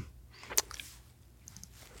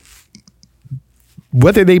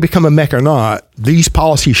 Whether they become a MEC or not, these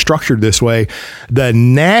policies structured this way, the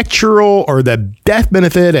natural or the death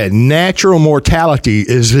benefit at natural mortality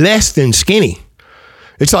is less than skinny.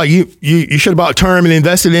 It's like you should have bought term and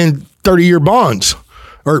invested in 30-year bonds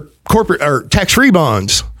or corporate or tax-free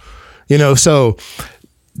bonds. So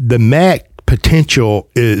the MEC potential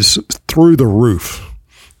is through the roof.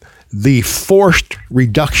 The forced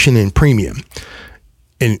reduction in premium,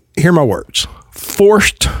 and hear my words,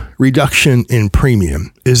 forced reduction in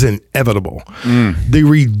premium is inevitable. The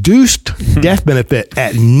reduced death benefit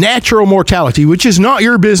at natural mortality, which is not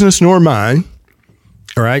your business nor mine,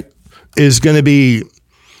 all right, is going to be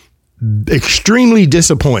extremely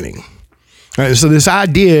disappointing. All right, so this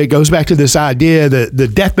idea goes back to this idea that the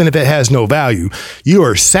death benefit has no value. You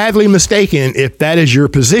are sadly mistaken if that is your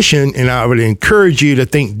position, and I would encourage you to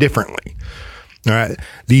think differently. All right.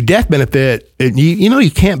 The death benefit,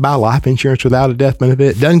 you can't buy life insurance without a death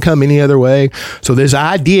benefit. It doesn't come any other way. So this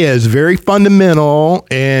idea is very fundamental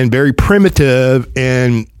and very primitive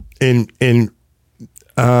and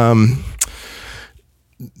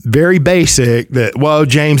very basic that, well,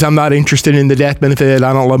 James, I'm not interested in the death benefit.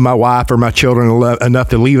 I don't love my wife or my children enough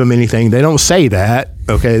to leave them anything. They don't say that.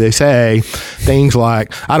 Okay. They say things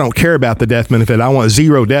like, I don't care about the death benefit. I want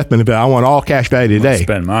zero death benefit. I want all cash value today.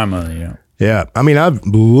 Spend my money. Yeah. Yeah. I mean, I've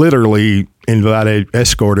literally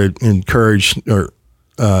escorted, encouraged, or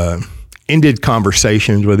ended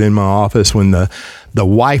conversations within my office when the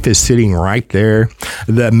wife is sitting right there,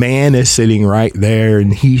 the man is sitting right there,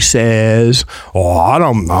 and he says, "Oh,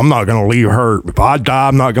 I'm not going to leave her. If I die,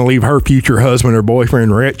 I'm not going to leave her future husband or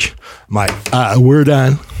boyfriend rich." I'm like, we're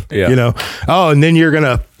done. Yeah. Oh, and then you're going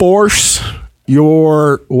to force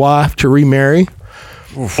your wife to remarry.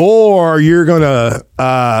 Oof. Or you're going to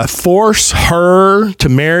force her to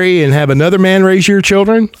marry and have another man raise your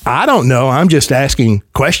children. I don't know. I'm just asking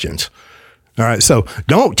questions. All right. So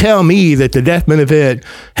don't tell me that the death benefit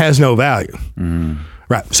has no value. Mm.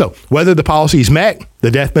 Right. So whether the policy is met,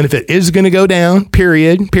 the death benefit is going to go down,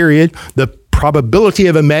 period. The probability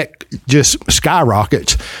of a MEC just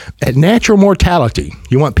skyrockets. At natural mortality,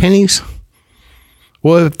 you want pennies?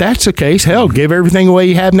 Well, if that's the case, hell, give everything away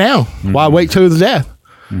you have now. Mm-hmm. Why wait till the death?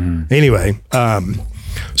 Mm-hmm. Anyway,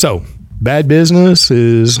 so bad business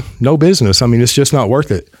is no business. I mean, it's just not worth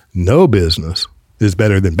it. No business is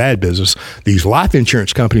better than bad business. These life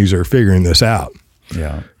insurance companies are figuring this out.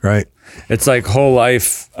 Yeah. Right. It's like whole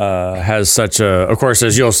life has such a, of course,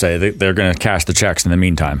 as you'll say, they're going to cash the checks in the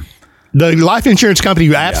meantime. The life insurance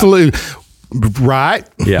company, absolutely. Yeah. Right.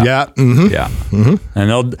 Yeah. Yeah. Mm-hmm. Yeah. Mm-hmm. And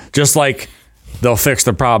they'll just like, they'll fix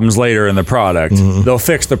the problems later in the product. Mm-hmm. They'll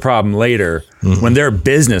fix the problem later when their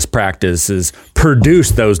business practices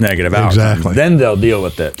produce those negative outcomes. Exactly. Then they'll deal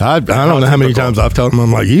with it. I don't know how many times I've told them,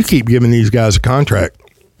 I'm like, you keep giving these guys a contract,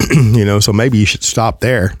 so maybe you should stop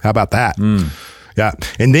there. How about that? Mm. Yeah.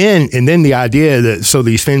 And then the idea that, so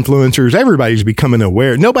these Finfluencers, everybody's becoming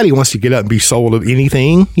aware. Nobody wants to get up and be sold of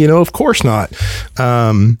anything, of course not.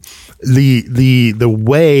 The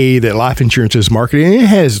way that life insurance is marketed,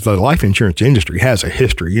 the life insurance industry has a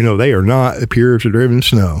history. They are not a purity-driven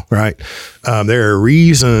snow, right? There are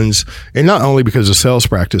reasons, and not only because of sales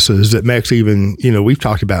practices, that MECs even, we've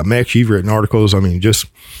talked about MECs, you've written articles, I mean, just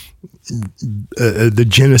the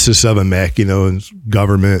genesis of a MEC, and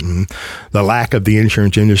government and the lack of the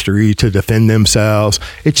insurance industry to defend themselves.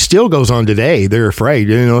 It still goes on today. They're afraid,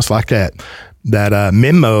 it's like that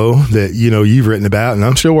memo that, you've written about, and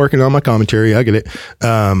I'm still working on my commentary. I get it.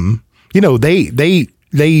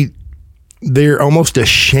 They're almost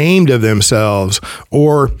ashamed of themselves,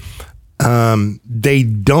 or they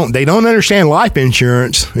don't understand life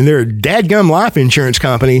insurance, and they're a dadgum life insurance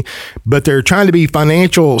company, but they're trying to be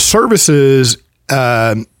financial services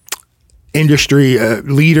industry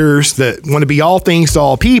leaders that want to be all things to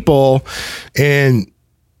all people. And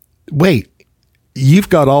wait, you've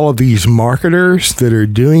got all of these marketers that are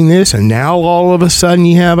doing this, and now all of a sudden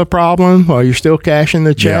you have a problem while you're still cashing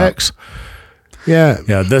the checks. Yeah.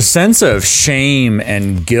 The sense of shame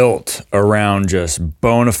and guilt around just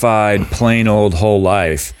bona fide, plain old whole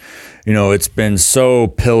life. It's been so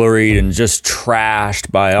pilloried and just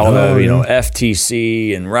trashed by all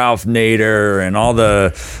FTC and Ralph Nader and all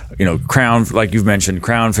the, Crown, like you've mentioned,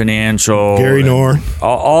 Crown Financial. Gary Knorr.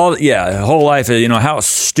 Whole life, how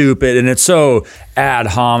stupid. And it's so ad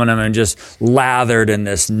hominem and just lathered in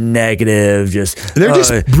this negative, they're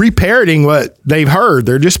just re-parroting what they've heard.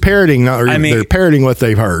 They're just parroting, they're parroting what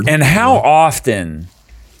they've heard. And how often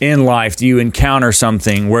in life do you encounter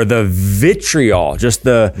something where the vitriol, just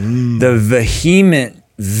the vehement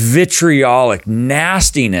vitriolic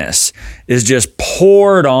nastiness is just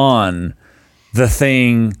poured on the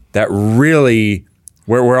thing that really,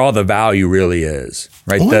 where all the value really is,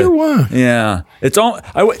 right? I wonder why. Yeah, it's all.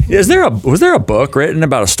 Was there a book written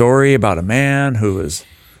about a story about a man who was,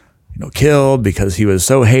 killed because he was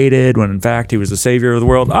so hated when in fact he was the savior of the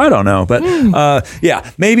world? I don't know, but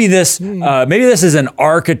maybe this is an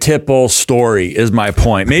archetypal story. Is my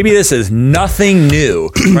point? Maybe this is nothing new,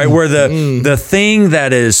 right? Where the thing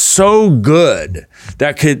that is so good,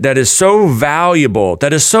 that is so valuable,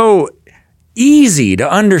 that is so easy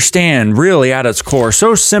to understand really at its core,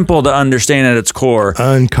 so simple to understand at its core,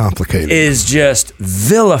 uncomplicated, is just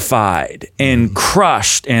vilified and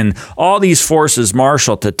crushed, and all these forces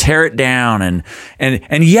marshal to tear it down,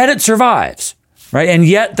 and yet it survives. right? And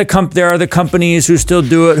yet there are the companies who still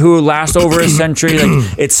do it, who last over a century.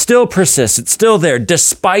 Like, it still persists. It's still there,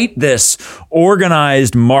 despite this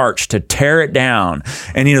organized march to tear it down.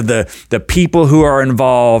 And, the people who are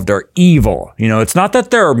involved are evil. It's not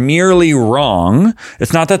that they're merely wrong.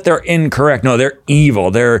 It's not that they're incorrect. No, they're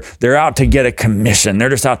evil. They're out to get a commission. They're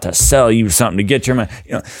just out to sell you something to get your money.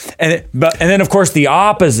 And then of course the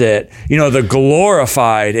opposite, the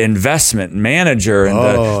glorified investment manager and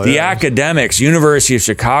the academics, University of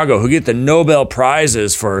Chicago, who get the Nobel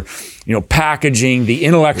Prizes for, packaging, the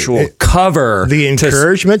intellectual cover, the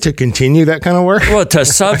encouragement to continue that kind of work. Well, to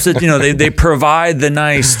substitute, they provide the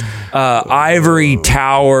nice ivory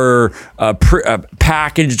tower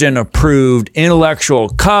packaged and approved intellectual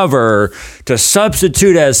cover to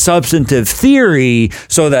substitute as substantive theory,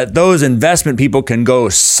 so that those investment people can go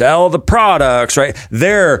sell the products. Right?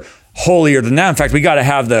 They're holier than that. In fact, we got to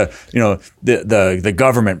have the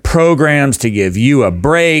government programs to give you a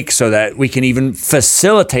break, so that we can even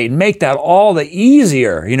facilitate and make that all the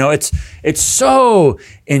easier. It's so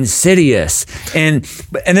insidious. And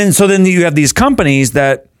then you have these companies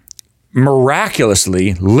that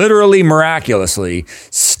literally miraculously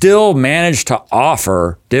still manage to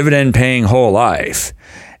offer dividend paying whole life.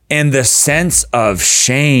 And the sense of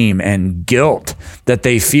shame and guilt that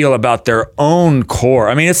they feel about their own core.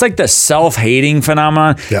 I mean, it's like the self-hating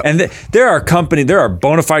phenomenon. Yep. And there are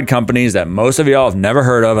bona fide companies that most of y'all have never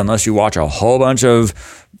heard of, unless you watch a whole bunch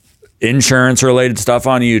of insurance-related stuff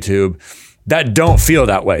on YouTube, that don't feel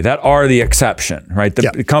that way. That are the exception, right?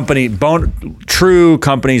 True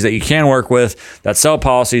companies that you can work with that sell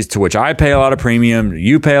policies to which I pay a lot of premium,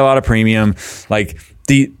 you pay a lot of premium, like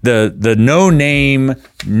the no-name,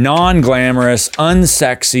 non-glamorous,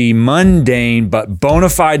 unsexy, mundane, but bona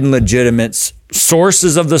fide and legitimate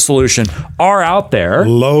sources of the solution are out there.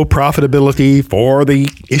 Low profitability for the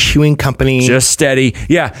issuing company. Just steady.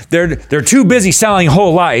 Yeah, they're too busy selling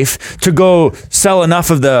whole life to go sell enough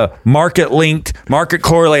of the market-linked,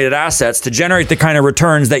 market-correlated assets to generate the kind of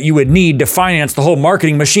returns that you would need to finance the whole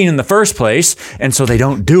marketing machine in the first place. And so they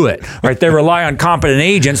don't do it, right? They rely on competent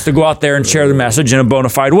agents to go out there and share the message in a bona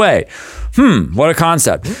fide way. What a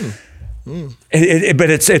concept. But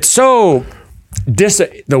it's so...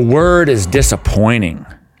 the word is disappointing,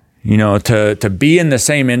 to be in the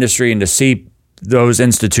same industry and to see those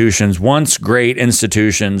institutions, once great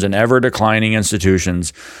institutions and ever declining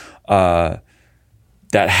institutions, that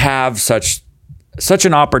have such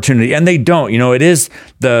an opportunity, and they don't. It is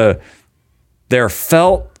their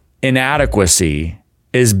felt inadequacy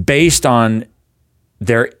is based on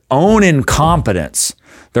their own incompetence,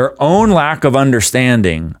 their own lack of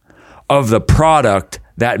understanding of the product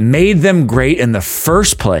that made them great in the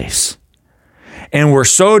first place. And we're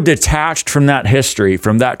so detached from that history,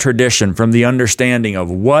 from that tradition, from the understanding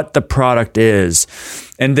of what the product is.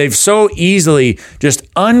 And they've so easily just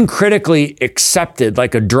uncritically accepted,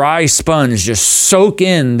 like a dry sponge, just soak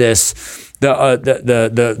in the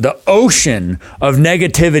ocean of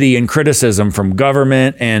negativity and criticism from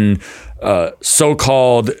government and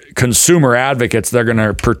so-called consumer advocates. They're going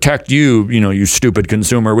to protect you, you stupid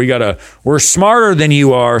consumer. We're smarter than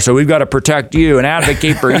you are, so we've got to protect you and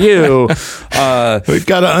advocate for you. We've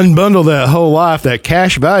got to unbundle that whole life, that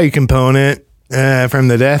cash value component from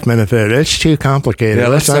the death benefit. It's too complicated. Yeah,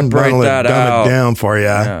 let's separate that out. Dumb it down for you.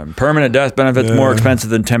 Yeah, permanent death benefit's more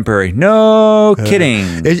expensive than temporary. No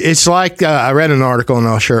kidding. It's like I read an article, and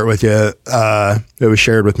I'll share it with you. It was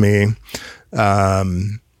shared with me.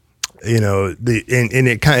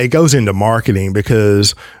 It goes into marketing,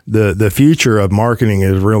 because the future of marketing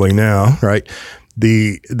is really now, right?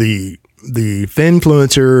 The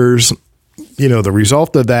Finfluencers, the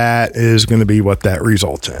result of that is going to be what that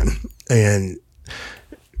results in. And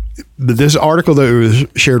this article that was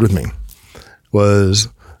shared with me was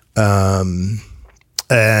an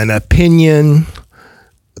opinion,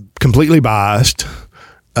 completely biased,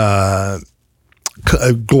 a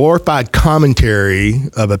glorified commentary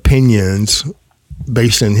of opinions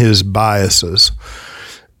based on his biases.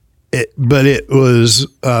 But it was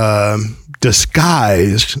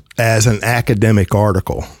disguised as an academic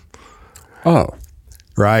article. Oh.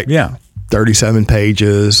 Right? Yeah. 37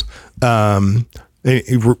 pages. Well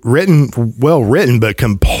written, but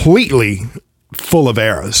completely full of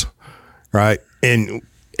errors. Right? And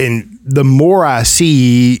the more I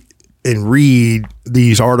see and read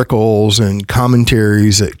these articles and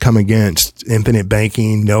commentaries that come against infinite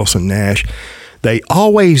banking, Nelson Nash, they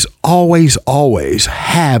always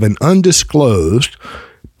have an undisclosed,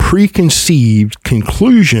 preconceived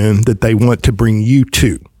conclusion that they want to bring you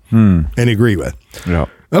to and agree with. Yeah.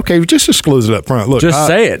 Okay, just disclose it up front. Look,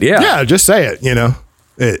 say it. Yeah. Yeah, just say it,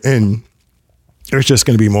 And there's just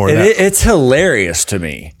going to be more of that. It's hilarious to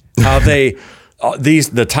me how they,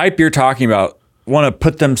 the type you're talking about, want to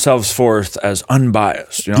put themselves forth as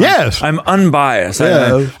unbiased. You know? Yes. I'm unbiased.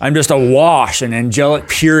 Yeah. I'm just awash in angelic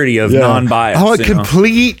purity of non-bias. I want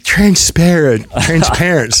complete transparency,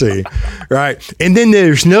 right? And then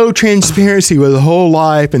there's no transparency with the whole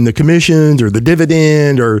life and the commissions or the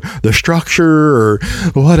dividend or the structure or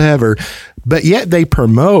whatever. But yet they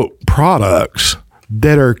promote products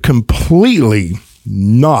that are completely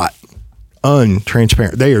not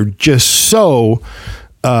untransparent. They are just so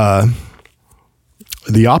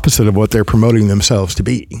the opposite of what they're promoting themselves to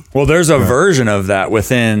be. Well, there's a version of that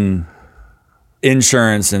within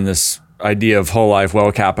insurance and this idea of whole life,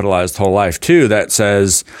 well-capitalized whole life too, that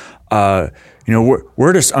says,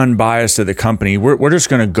 we're just unbiased to the company. We're just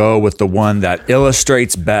going to go with the one that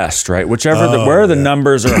illustrates best, right? Where the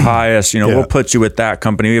numbers are highest, we'll put you with that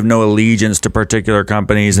company. We have no allegiance to particular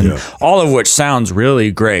companies, and all of which sounds really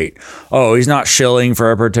great. Oh, he's not shilling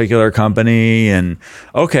for a particular company, and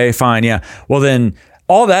okay, fine, yeah. Well, then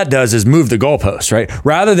all that does is move the goalposts, right?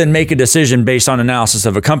 Rather than make a decision based on analysis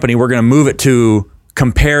of a company, we're going to move it to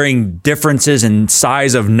comparing differences in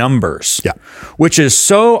size of numbers, which is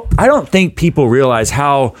so, I don't think people realize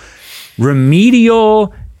how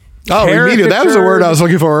remedial. Remedial. That was the word I was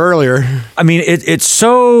looking for earlier. I mean, it's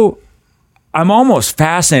so, I'm almost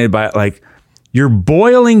fascinated by it. Like, you're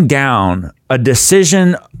boiling down a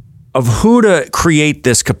decision of who to create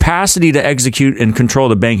this capacity to execute and control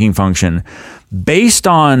the banking function based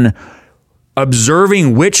on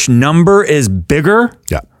observing which number is bigger.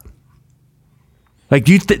 Yeah. Like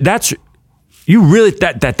that's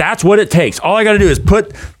what it takes. All I got to do is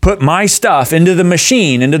put my stuff into the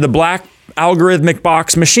machine, into the black algorithmic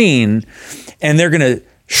box machine, and they're going to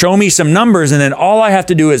show me some numbers, and then all I have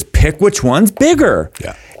to do is pick which one's bigger.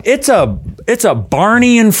 Yeah. It's a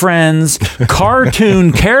Barney and Friends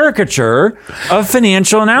cartoon caricature of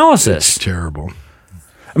financial analysis. It's terrible.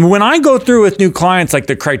 I mean, when I go through with new clients, like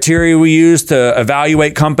the criteria we use to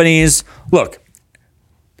evaluate companies, look,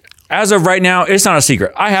 as of right now, it's not a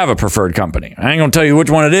secret. I have a preferred company. I ain't going to tell you which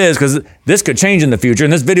one it is because this could change in the future,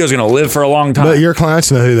 and this video is going to live for a long time. But your clients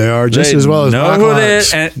know who they are just as well as my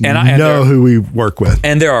clients know who we work with.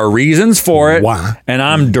 And there are reasons for it. Why? And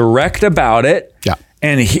I'm direct about it. Yeah.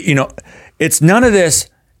 And, it's none of this.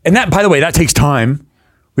 And that, by the way, that takes time.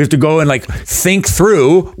 We have to go and think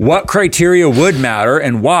through what criteria would matter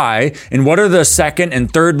and why, and what are the second and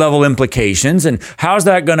third level implications, and how's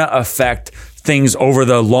that going to affect things over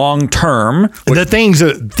the long term. The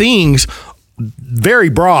things very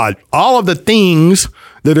broad, all of the things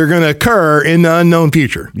that are going to occur in the unknown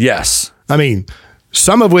future. Yes. I mean,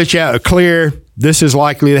 some of which are clear, this is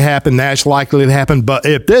likely to happen, that's likely to happen. But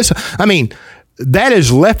if that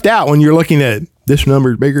is left out when you're looking at this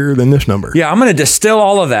number is bigger than this number. Yeah, I'm going to distill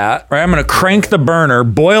all of that, right? I'm going to crank the burner,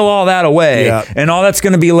 boil all that away, and all that's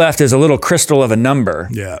going to be left is a little crystal of a number.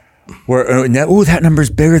 Yeah. Where, that number's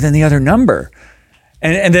bigger than the other number.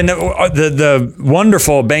 And then the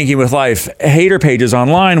wonderful Banking with Life hater pages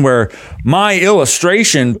online where my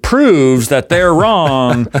illustration proves that they're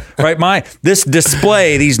wrong, right? This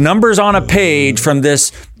display, these numbers on a page from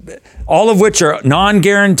this, all of which are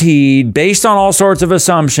non-guaranteed, based on all sorts of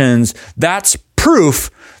assumptions, that's proof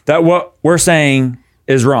that what we're saying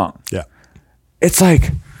is wrong. Yeah. It's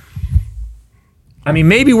like,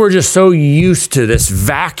 maybe we're just so used to this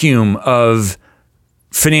vacuum of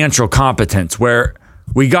financial competence where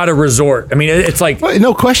we got to resort. It's like,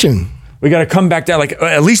 no question. We got to come back down. Like,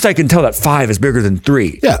 at least I can tell that 5 is bigger than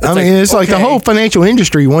 3. Yeah. It's like the whole financial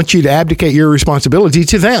industry wants you to abdicate your responsibility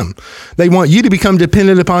to them. They want you to become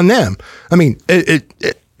dependent upon them.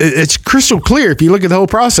 It's crystal clear if you look at the whole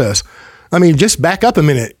process. Just back up a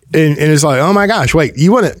minute and it's like, oh my gosh, wait,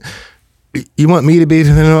 you want me to be,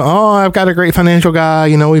 I've got a great financial guy,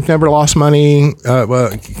 we've never lost money.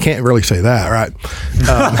 Well, you can't really say that, right?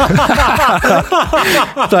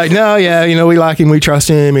 It's like, no, we like him, we trust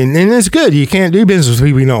him, and it's good. You can't do business with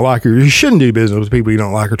people you don't like, or you shouldn't do business with people you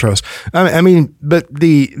don't like or trust. But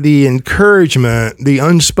the encouragement, the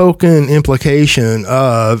unspoken implication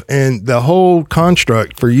of, and the whole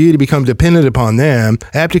construct for you to become dependent upon them,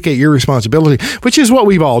 abdicate your responsibility, which is what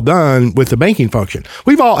we've all done with the banking function.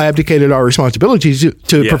 We've all abdicated our responsibilities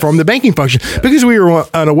to perform the banking function because we were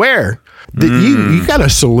unaware that you got a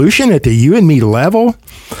solution at the you and me level.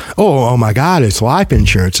 Oh my God, it's life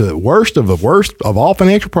insurance, the worst of all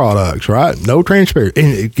financial products, right? No transparency,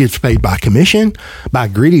 and it gets paid by commission, by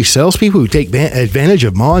greedy salespeople who take advantage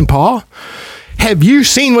of ma and pa. Have you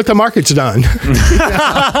seen what the market's done?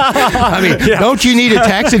 Don't you need a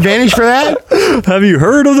tax advantage for that? Have you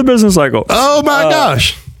heard of the business cycle? Oh my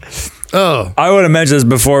gosh. I would have mentioned this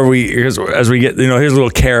before as we get, here's a little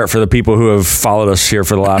carrot for the people who have followed us here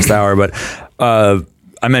for the last hour, but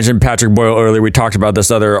I mentioned Patrick Boyle earlier. We talked about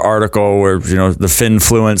this other article where, the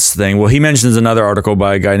Finfluencer thing. Well, he mentions another article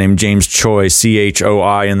by a guy named James Choi,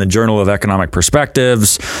 CHOI, in the Journal of Economic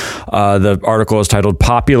Perspectives. The article is titled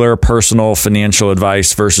Popular Personal Financial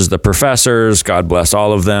Advice versus the Professors. God bless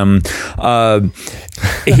all of them.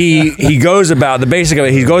 He goes about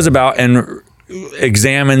and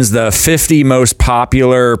examines the 50 most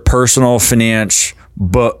popular personal finance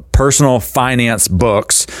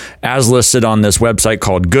books as listed on this website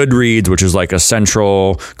called Goodreads, which is like a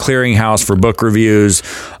central clearinghouse for book reviews,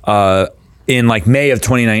 in like May of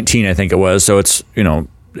 2019, I think it was. So it's,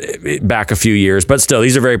 back a few years, but still,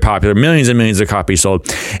 these are very popular, millions and millions of copies sold.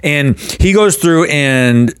 And he goes through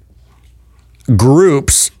and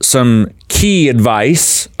groups some key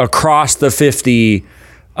advice across the 50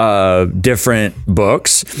 different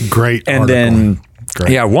books. Great and article. Then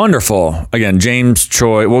Great. Yeah, wonderful. Again, James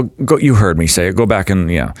Choi. Well, you heard me say it. Go back and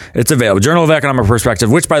it's available. Journal of Economic Perspective,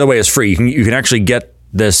 which by the way is free. You can actually get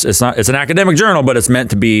this. It's an academic journal, but it's meant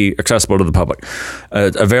to be accessible to the public.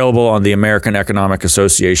 It's available on the American Economic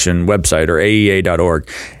Association website or AEA.org.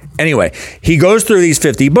 Anyway, he goes through these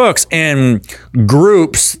 50 books and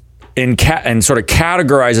groups and sort of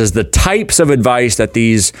categorizes the types of advice that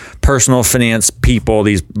these personal finance people,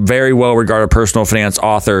 these very well-regarded personal finance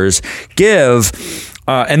authors give.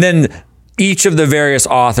 And then each of the various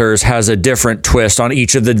authors has a different twist on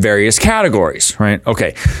each of the various categories, right?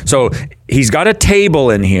 Okay, so he's got a table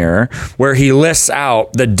in here where he lists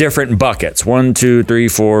out the different buckets. 1, 2, 3,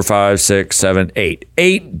 4, 5, 6, 7, 8.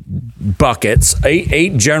 8 buckets,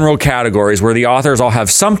 eight general categories where the authors all have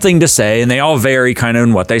something to say and they all vary kind of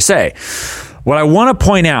in what they say. What I want to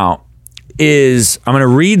point out is I'm going to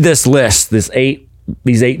read this list, these eight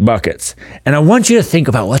buckets, and I want you to think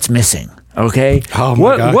about what's missing. Okay. Oh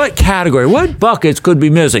my gosh. What category, what buckets could be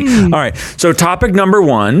missing? All right. So topic number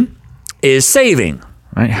 1 is saving,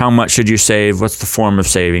 right? How much should you save? What's the form of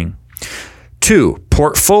saving? 2,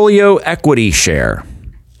 portfolio equity share.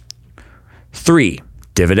 3,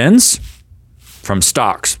 dividends from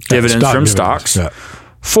stocks. Dividends from stocks. Yeah.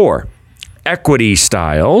 4, equity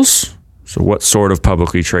styles. So what sort of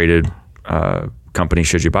publicly traded company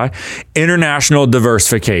should you buy? International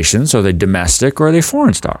diversification. So are they domestic or are they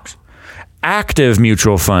foreign stocks? Active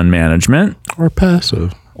mutual fund management. Or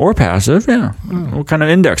passive, yeah. What kind of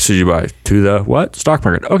index should you buy? To the what? Stock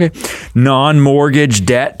market. Okay. Non-mortgage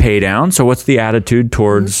debt pay down. So what's the attitude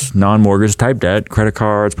towards non-mortgage type debt? Credit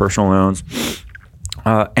cards, personal loans.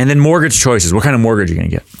 And then mortgage choices. What kind of mortgage are you going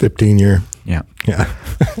to get? 15-year. Yeah.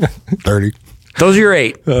 30. Those are your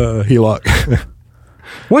 8. HELOC.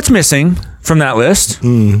 What's missing from that list?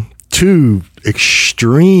 2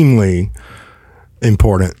 extremely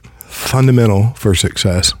important, fundamental for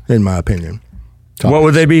success, in my opinion. What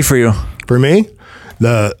would they be for you? For me,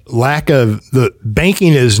 the lack of the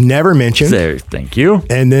banking is never mentioned. There, thank you.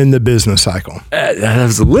 And then the business cycle. That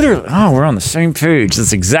was literally, we're on the same page.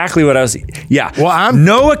 That's exactly what I was. Yeah. Well, I'm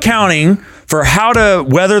no accounting for how to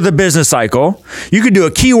weather the business cycle. You could do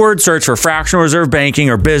a keyword search for fractional reserve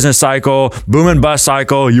banking or business cycle, boom and bust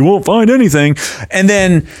cycle. You won't find anything. And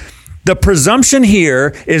then the presumption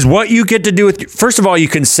here is what you get to do with, first of all, you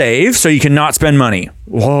can save, so you can not spend money.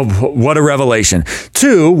 Whoa, what a revelation.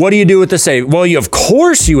 2, what do you do with the save? Well, of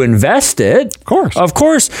course you invest it. Of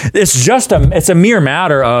course. It's a mere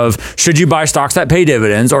matter of, should you buy stocks that pay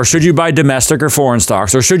dividends, or should you buy domestic or foreign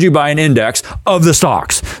stocks, or should you buy an index of the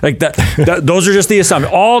stocks? Like that those are just the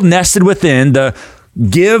assumptions, all nested within the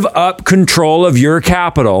give up control of your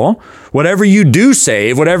capital. Whatever you do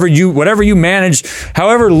save, whatever you manage,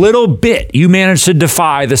 however little bit you manage to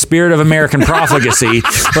defy the spirit of American profligacy,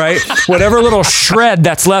 right? Whatever little shred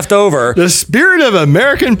that's left over. The spirit of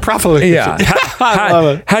American profligacy. Yeah.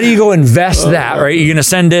 How do you go invest that, right? You're going to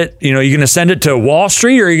send it, you're going to send it to Wall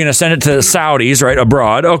Street, or you're going to send it to the Saudis, right?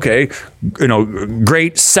 Abroad. Okay.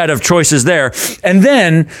 Great set of choices there. And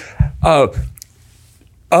then, of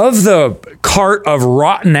the cart of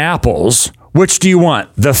rotten apples, which do you want?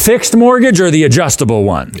 The fixed mortgage or the adjustable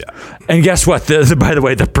one? Yeah. And guess what? By the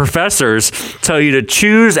way, the professors tell you to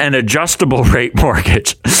choose an adjustable rate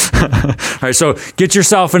mortgage. All right, so get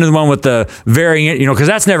yourself into the one with the varying, because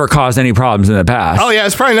that's never caused any problems in the past. Oh, yeah,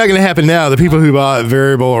 it's probably not going to happen now. The people who bought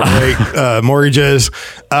variable rate mortgages,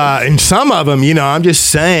 and some of them, I'm just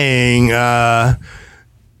saying,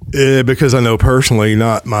 because I know personally,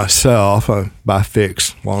 not myself, buy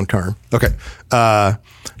fixed long term. Okay.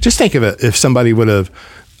 Just think of it if somebody would have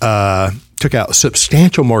took out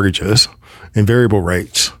substantial mortgages and variable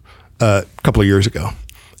rates a couple of years ago.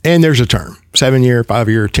 And there's a term. 7-year,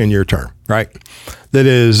 5-year, 10-year term, right? That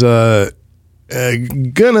is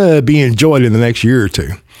gonna be enjoyed in the next year or two.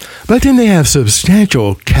 But then they have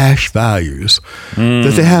substantial cash values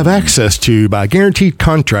that they have access to by guaranteed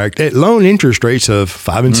contract at loan interest rates of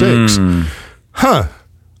 5 and 6.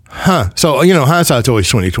 So, hindsight's always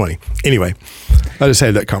 20/20. Anyway, I just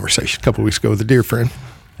had that conversation a couple of weeks ago with a dear friend.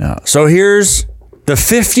 Yeah. So here's the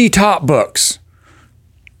 50 top books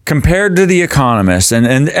compared to The Economist,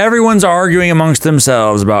 and everyone's arguing amongst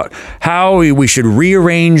themselves about how we should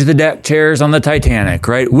rearrange the deck chairs on the Titanic,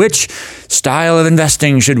 right? Which style of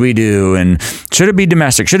investing should we do? And should it be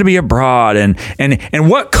domestic? Should it be abroad? And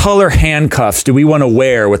what color handcuffs do we want to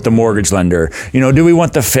wear with the mortgage lender? Do we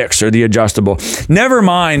want the fixed or the adjustable? Never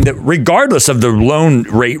mind that regardless of the loan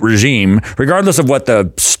rate regime, regardless of what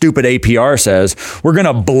the stupid APR says, we're going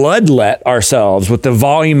to bloodlet ourselves with the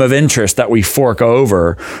volume of interest that we fork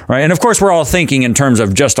over, right? And of course, we're all thinking in terms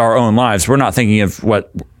of just our own lives. We're not thinking of what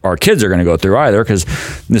our kids are going to go through either, because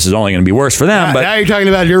this is only going to be worse for them. But now you're talking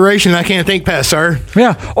about duration. I can't think past, sir.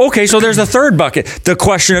 Yeah. Okay. So there's a third bucket, the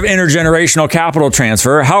question of intergenerational capital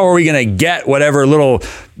transfer. How are we going to get whatever little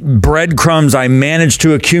breadcrumbs I managed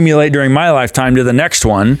to accumulate during my lifetime to the next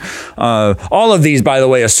one? All of these, by the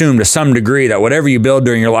way, assume to some degree that whatever you build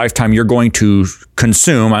during your lifetime, you're going to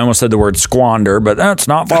consume. I almost said the word squander, but that's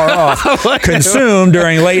not far off. Consume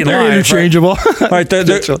during late life. Interchangeable. Right.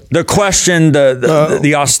 The question,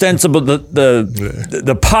 the ostensible,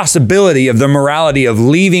 the possibility of the morality of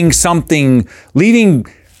leaving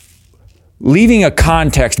a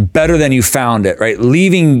context better than you found it, right?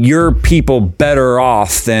 Leaving your people better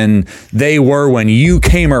off than they were when you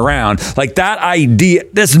came around. Like that idea,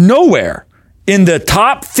 that's nowhere in the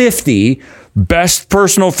top 50 best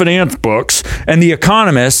personal finance books and The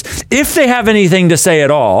Economist. If they have anything to say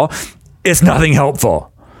at all, it's nothing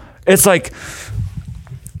helpful. It's like,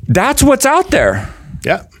 that's what's out there.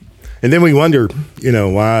 Yeah. And then we wonder,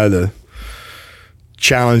 why the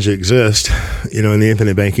challenge exists, in the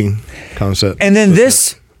infinite banking concept. And then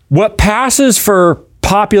what passes for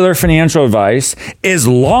popular financial advice is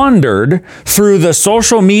laundered through the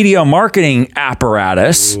social media marketing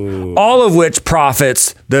apparatus, all of which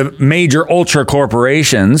profits the major ultra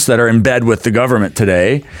corporations that are in bed with the government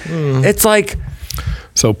today. It's like,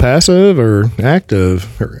 so passive or active?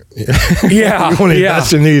 Yeah. You want to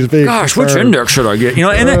invest in these big. Gosh, which index should I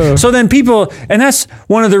get? So then people, and that's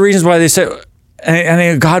one of the reasons why they say,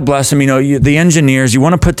 and God bless them, the engineers, you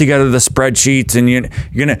want to put together the spreadsheets, and you're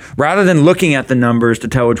going to, rather than looking at the numbers to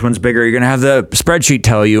tell which one's bigger, you're going to have the spreadsheet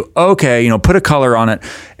tell you, okay, put a color on it.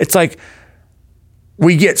 It's like,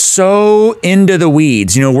 we get so into the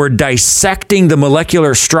weeds. We're dissecting the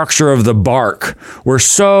molecular structure of the bark. We're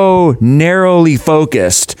so narrowly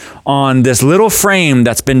focused on this little frame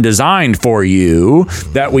that's been designed for you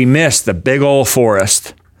that we miss the big old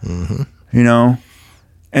forest.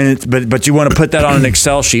 And but you want to put that on an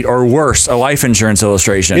Excel sheet, or worse, a life insurance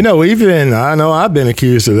illustration. I know I've been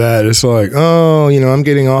accused of that. It's like, I'm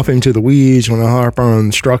getting off into the weeds when I harp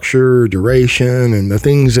on structure, duration, and the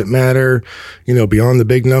things that matter, beyond the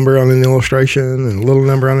big number on an illustration and the little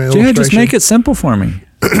number on an illustration. Yeah, just make it simple for me.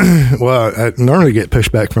 Well, I normally get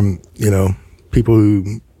pushback from, people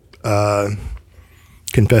who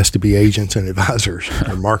confess to be agents and advisors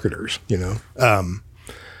or marketers,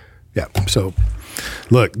 Yeah. So,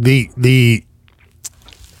 look, I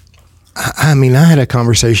had a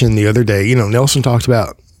conversation the other day. Nelson talked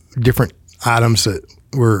about different items that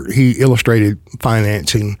he illustrated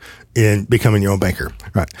financing in becoming your own banker,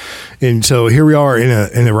 right? And so here we are in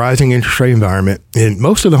a rising interest rate environment, and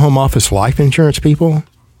most of the home office life insurance people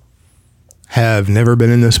have never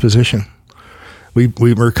been in this position. We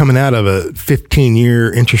were coming out of a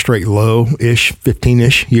 15-year interest rate low-ish,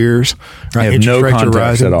 15-ish years. Right? They have no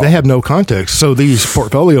context at all. They have no context. So these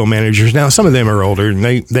portfolio managers, now some of them are older and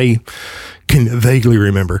they can vaguely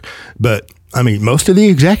remember. But, most of the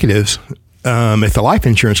executives at the life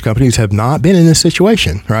insurance companies have not been in this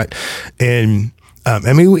situation, right? And,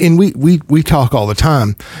 we talk all the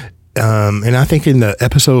time. And I think in the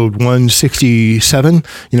episode 167,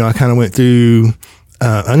 I kind of went through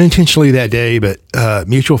unintentionally that day, but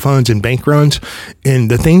mutual funds and bank runs. And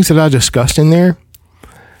the things that I discussed in there,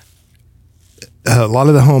 a lot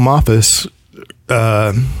of the home office,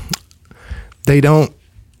 they don't.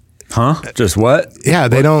 Just what? Yeah,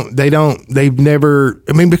 they've never,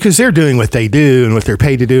 because they're doing what they do and what they're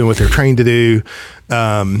paid to do and what they're trained to do.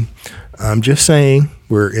 I'm just saying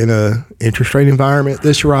we're in a interest rate environment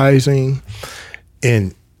that's rising,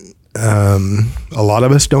 and a lot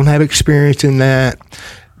of us don't have experience in that.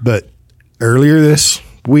 But earlier this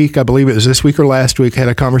week, I believe it was this week or last week, had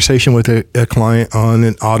a conversation with a client on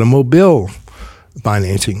an automobile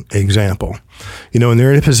financing example, and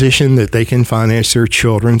they're in a position that they can finance their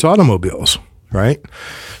children's automobiles, right?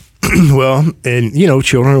 Well, and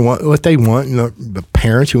children want what they want, the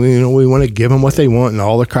parents, we want to give them what they want, and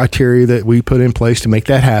all the criteria that we put in place to make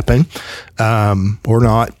that happen, or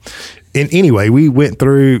not. And anyway, we went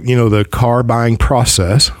through, the car buying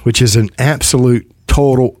process, which is an absolute,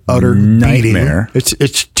 total, utter nightmare. Beating.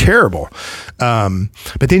 It's terrible.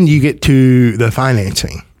 But then you get to the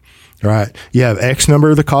financing, right? You have X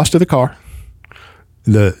number of the cost of the car,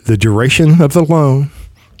 the duration of the loan,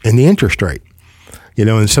 and the interest rate.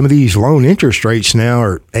 And some of these loan interest rates now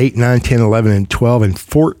are 8, 9, 10, 11, and 12, and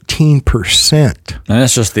 14%. And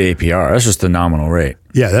that's just the APR. That's just the nominal rate.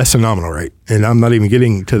 Yeah, that's the nominal rate. And I'm not even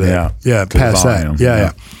getting to the, past that.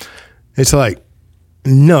 Yeah. It's like,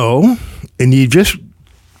 no. And you just,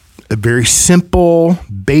 a very simple,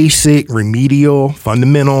 basic, remedial,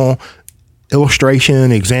 fundamental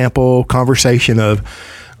illustration, example, conversation of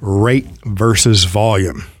rate versus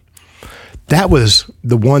volume. That was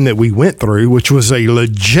the one that we went through, which was a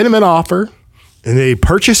legitimate offer, and they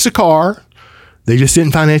purchased the car. They just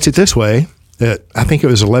didn't finance it this way. I think it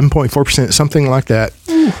was 11.4%, something like that.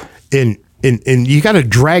 And you got to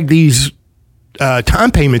drag these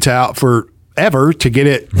time payments out forever to get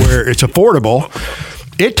it where it's affordable.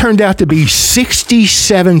 It turned out to be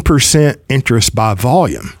 67% interest by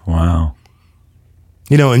volume. Wow.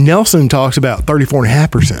 And Nelson talks about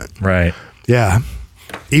 34.5%. Right. Yeah.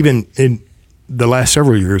 Even in the last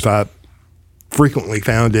several years, I frequently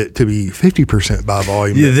found it to be 50% by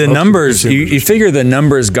volume. Yeah, the numbers, you figure the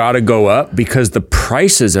numbers got to go up because the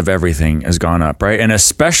prices of everything has gone up, right? And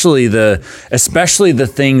especially the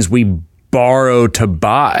things we borrow to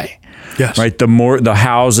buy. Yes. Right. The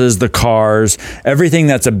houses, the cars, everything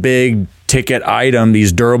that's a big ticket item,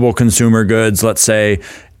 these durable consumer goods, let's say,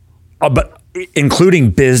 but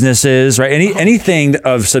including businesses, right? Anything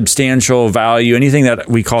of substantial value, anything that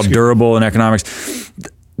we call durable in economics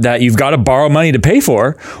that you've got to borrow money to pay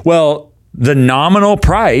for. Well, the nominal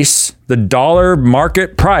price, the dollar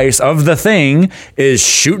market price of the thing is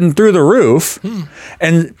shooting through the roof.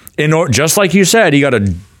 And just like you said, you got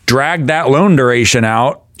to drag that loan duration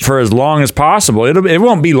out for as long as possible. It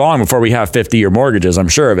won't be long before we have 50-year mortgages, I'm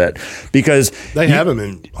sure of it, because they have them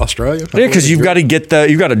in Australia. Yeah, because you've got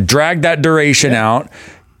to drag that duration out,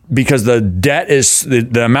 because the debt is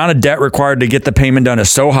the amount of debt required to get the payment done is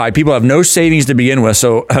so high. People have no savings to begin with,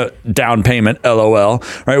 so down payment, LOL.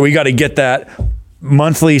 Right? We got to get that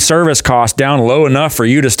monthly service cost down low enough for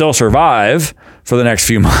you to still survive for the next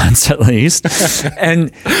few months at least.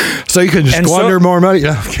 And so you can squander more money.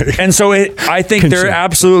 No, I'm kidding. And so I think there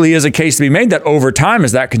absolutely is a case to be made that over time,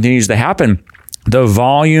 as that continues to happen, the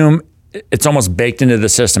volume, it's almost baked into the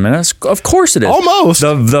system. And of course it is. Almost.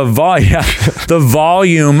 The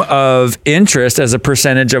volume of interest as a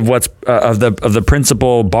percentage of what's of the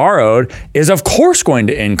principal borrowed is of course going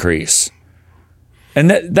to increase. And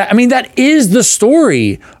that is the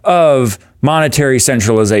story of monetary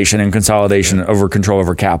centralization and consolidation over control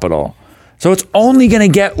over capital. So it's only going to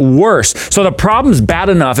get worse. So the problem's bad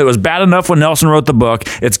enough. It was bad enough when Nelson wrote the book.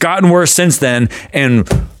 It's gotten worse since then. And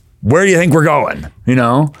where do you think we're going?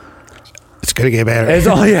 It's going to get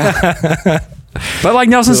better. But like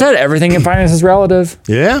Nelson said, everything in finance is relative.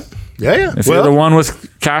 Yeah. If you're the one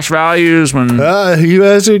with cash values, when you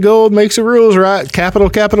as a gold makes the rules, right? Capital.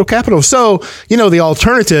 So, the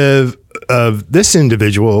alternative of this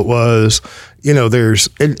individual was, there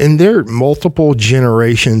are multiple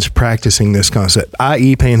generations practicing this concept,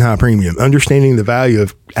 i.e. paying high premium, understanding the value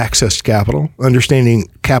of access to capital, understanding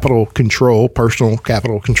capital control, personal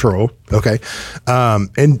capital control. Okay.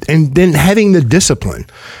 And then having the discipline.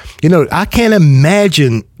 I can't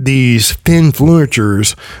imagine these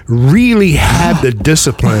Finfluencers really have the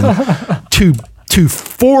discipline to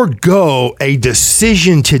forego a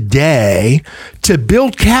decision today to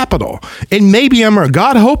build capital. And maybe I'm wrong.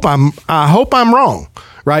 I hope I'm wrong,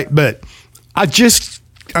 right? But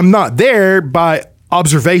I'm not there by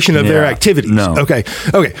observation of their activities. No. Okay.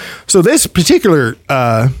 So this particular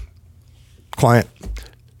client,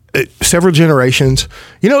 several generations,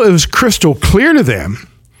 it was crystal clear to them,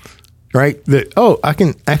 right, that, I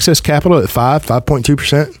can access capital at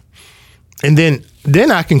 5.2%. And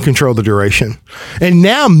then I can control the duration. And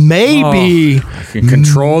now maybe I can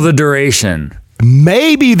control the duration.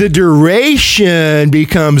 Maybe the duration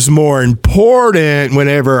becomes more important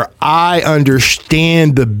whenever I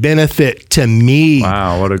understand the benefit to me.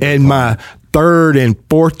 Wow, what a good and my third and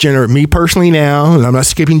fourth generation. Me personally now, and I'm not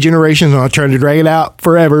skipping generations. I'm not trying to drag it out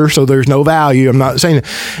forever, so there's no value. I'm not saying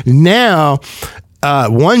that. Now,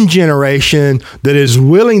 one generation that is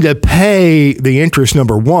willing to pay the interest,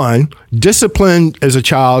 number one, disciplined as a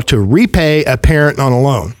child to repay a parent on a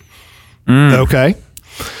loan. Okay.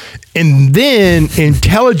 And then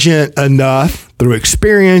intelligent enough through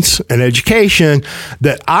experience and education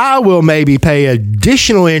that I will maybe pay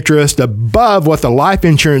additional interest above what the life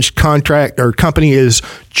insurance contract or company is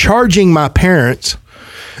charging my parents.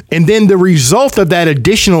 And then the result of that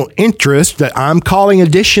additional interest that I'm calling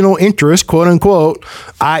additional interest, quote unquote,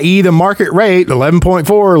 i.e. the market rate, 11.4,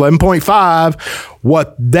 11.5,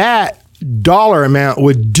 what that dollar amount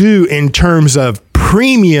would do in terms of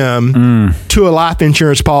premium to a life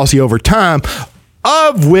insurance policy over time,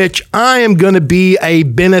 of which I am going to be a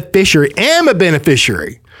beneficiary, am a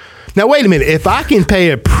beneficiary. Now, wait a minute. If I can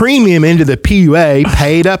pay a premium into the PUA,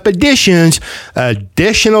 paid up additions,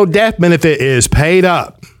 additional death benefit is paid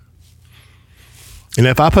up. And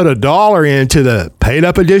if I put $1 into the paid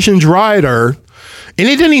up additions rider, and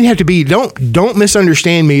it doesn't even have to be, don't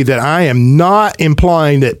misunderstand me that I am not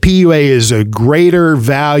implying that PUA is a greater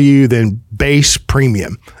value than base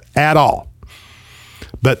premium at all.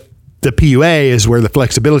 But the PUA is where the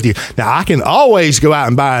flexibility. Now, I can always go out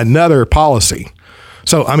and buy another policy.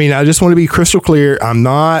 So, I mean, I just want to be crystal clear. I'm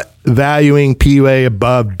not valuing PUA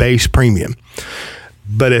above base premium.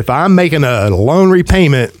 But if I'm making a loan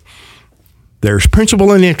repayment, there's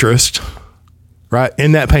principal and interest, right,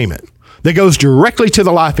 in that payment that goes directly to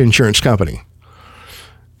the life insurance company,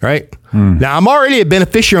 right? Now, I'm already a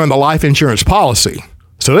beneficiary on the life insurance policy.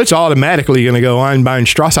 So it's automatically going to go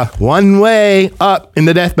Einbeinstrasse one way up in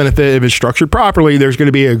the death benefit. If it's structured properly, there's going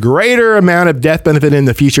to be a greater amount of death benefit in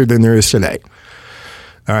the future than there is today.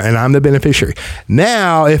 And I'm the beneficiary.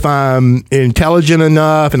 Now, if I'm intelligent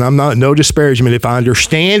enough, and I'm not, no disparagement, if I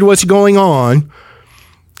understand what's going on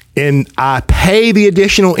and I pay the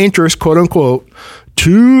additional interest, quote unquote,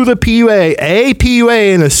 to the PUA, a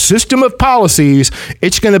PUA in a system of policies,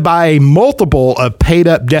 it's going to buy a multiple of paid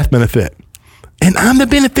up death benefit. And I'm the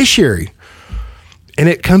beneficiary. And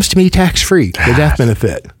it comes to me tax-free, the death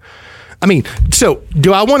benefit. I mean, so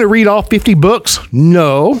do I want to read all 50 books?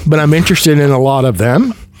 No, but I'm interested in a lot of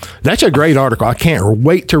them. That's a great article. I can't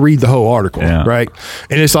wait to read the whole article, right?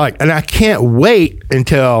 And it's like, and I can't wait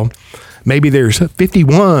until maybe there's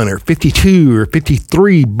 51 or 52 or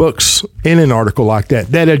 53 books in an article like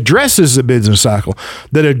that addresses the business cycle,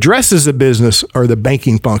 that addresses the business or the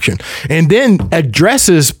banking function, and then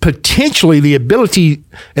addresses potentially the ability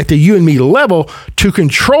at the you and me level to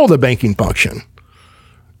control the banking function.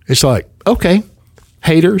 It's like, okay,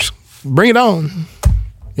 haters, bring it on.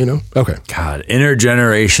 You know, okay. God,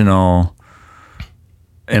 intergenerational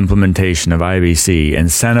implementation of IBC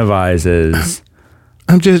incentivizes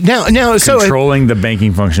I'm just now so controlling the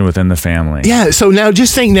banking function within the family. Yeah. So now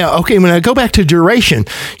just think now, okay, when I go back to duration,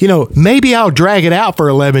 you know, maybe I'll drag it out for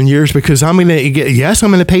 11 years because I'm going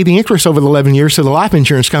to pay the interest over the 11 years to the life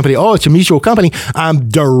insurance company. Oh, it's a mutual company. I'm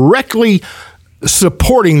directly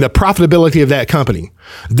supporting the profitability of that company.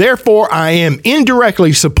 Therefore, I am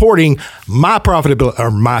indirectly supporting my profitability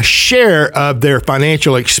or my share of their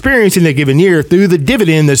financial experience in a given year through the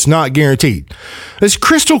dividend that's not guaranteed. It's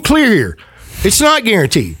crystal clear here. It's not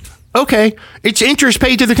guaranteed. Okay, it's interest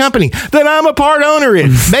paid to the company that I'm a part owner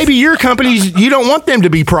in. Maybe your companies, you don't want them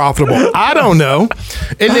to be profitable. I don't know.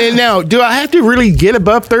 And then now, do I have to really get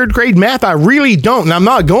above third grade math? I really don't, and I'm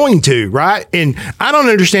not going to, right? And I don't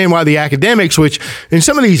understand why the academics, which in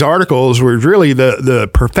some of these articles were really the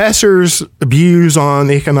professors' views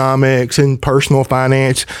on economics and personal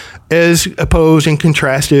finance as opposed and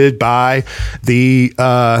contrasted by the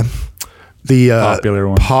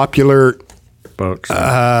popular folks.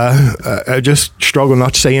 I just struggle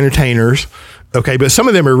not to say entertainers. Okay, but some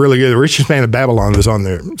of them are really good. The Richest Man of Babylon is on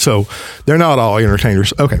there. So they're not all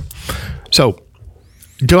entertainers. Okay. So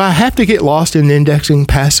do I have to get lost in indexing,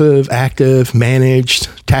 passive, active,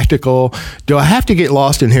 managed, tactical? Do I have to get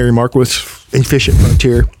lost in Harry Markowitz, Efficient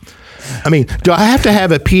Frontier? I mean, do I have to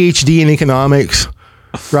have a PhD in economics,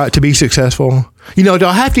 right, to be successful? You know, do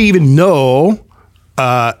I have to even know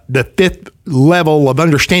the fifth level of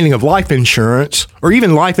understanding of life insurance, or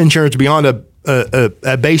even life insurance beyond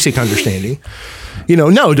a basic understanding? You know,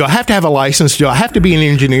 no. Do I have to have a license? Do I have to be an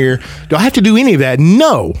engineer? Do I have to do any of that?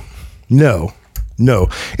 No.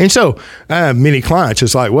 And so many clients,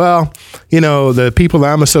 it's like, well, you know, the people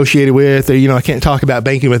that I'm associated with, you know, I can't talk about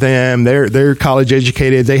banking with them. They're college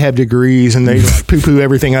educated. They have degrees and they like poo-poo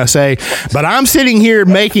everything I say. But I'm sitting here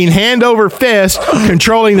making hand over fist,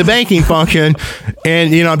 controlling the banking function.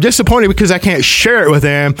 And, you know, I'm disappointed because I can't share it with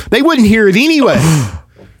them. They wouldn't hear it anyway.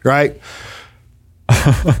 Right.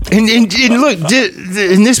 And look,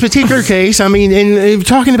 in this particular case, I mean, and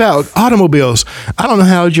talking about automobiles, I don't know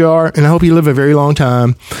how old you are, and I hope you live a very long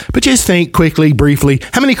time, but just think quickly, briefly,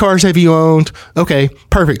 how many cars have you owned? Okay,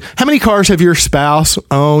 perfect. How many cars have your spouse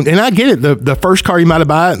owned? And I get it. The first car you might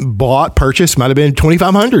have purchased might have been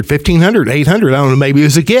 $2,500, $1,500, $800. I don't know. Maybe it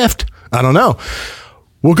was a gift. I don't know.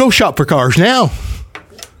 We'll go shop for cars now.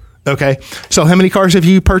 Okay. So how many cars have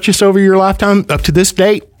you purchased over your lifetime up to this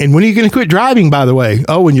date? And when are you going to quit driving, by the way?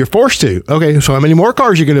 Oh, when you're forced to. Okay. So how many more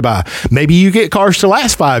cars are you going to buy? Maybe you get cars to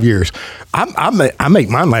last 5 years. I make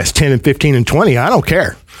mine last 10 and 15 and 20. I don't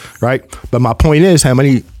care. Right. But my point is, how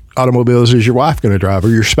many automobiles is your wife going to drive or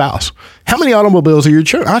your spouse? How many automobiles are your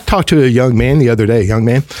children? I talked to a young man the other day,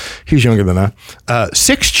 he's younger than I,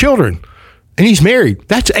 6 children, and he's married.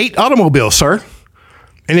 That's 8 automobiles, sir.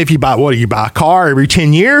 And if you buy, you buy a car every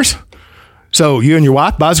 10 years. So you and your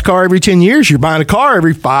wife buys a car every 10 years. You're buying a car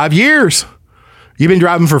every 5 years. You've been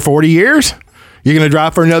driving for 40 years. You're going to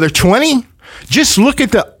drive for another 20. Just look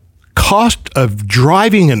at the cost of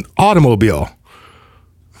driving an automobile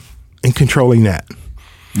and controlling that.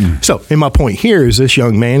 So, and my point here is this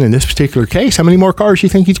young man in this particular case, how many more cars do you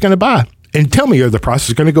think he's going to buy? And tell me, are the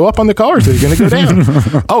prices going to go up on the cars? Are they going to go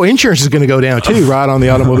down? Oh, insurance is going to go down too, right? On the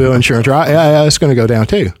automobile insurance, right? Yeah, it's going to go down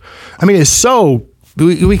too. I mean, it's so,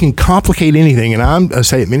 we can complicate anything. And I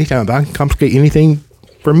say it many times, I can complicate anything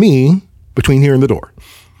for me between here and the door.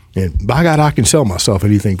 And by God, I can sell myself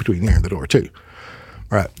anything between here and the door too.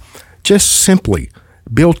 Right? Just simply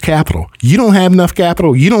build capital. You don't have enough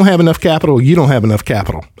capital. You don't have enough capital. You don't have enough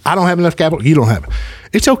capital. I don't have enough capital. You don't have it.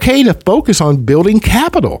 It's okay to focus on building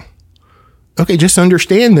capital. Okay, just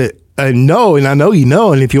understand that and I know you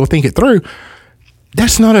know, and if you'll think it through,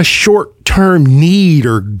 that's not a short-term need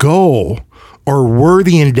or goal or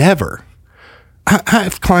worthy endeavor. I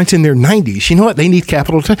have clients in their 90s. You know what? They need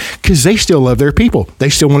capital because they still love their people. They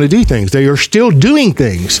still want to do things. They are still doing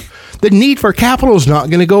things. The need for capital is not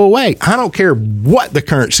going to go away. I don't care what the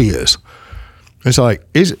currency is. It's like,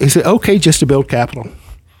 is it okay just to build capital?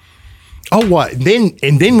 Oh, what?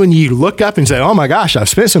 And then when you look up and say, oh my gosh, I've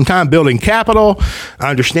spent some time building capital. I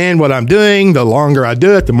understand what I'm doing. The longer I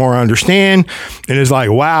do it, the more I understand. And it's like,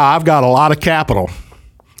 wow, I've got a lot of capital.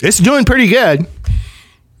 It's doing pretty good.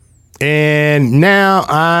 And now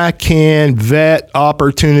I can vet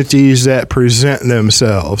opportunities that present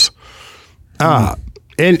themselves. And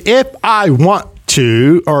if I want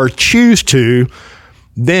to or choose to,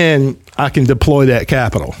 then I can deploy that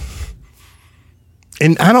capital.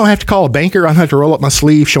 And I don't have to call a banker. I don't have to roll up my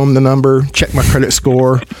sleeve, show them the number, check my credit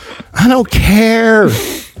score. I don't care.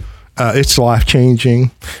 It's life-changing.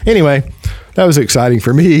 Anyway, that was exciting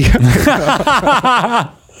for me.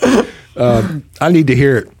 I need to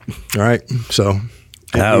hear it. All right. So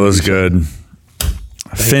that was good.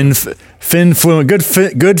 Good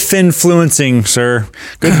Finfluencing, sir.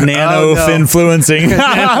 Good nano Finfluencing.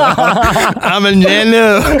 I'm a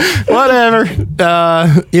nano. Whatever.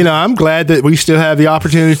 I'm glad that we still have the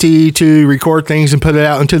opportunity to record things and put it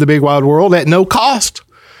out into the big wide world at no cost.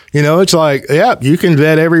 It's like, you can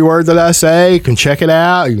vet every word that I say. You can check it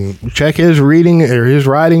out. You can check his reading or his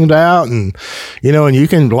writings out, and and you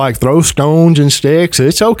can like throw stones and sticks.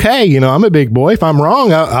 It's okay. I'm a big boy. If I'm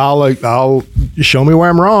wrong, I'll show me where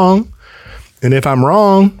I'm wrong. And if I'm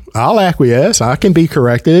wrong, I'll acquiesce. I can be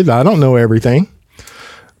corrected. I don't know everything.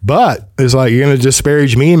 But it's like, you're going to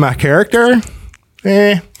disparage me and my character?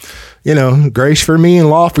 Grace for me and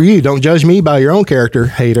law for you. Don't judge me by your own character,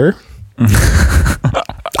 hater.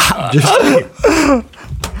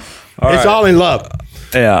 It's all in love.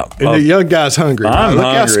 Yeah. And the young guy's hungry. Look hungry,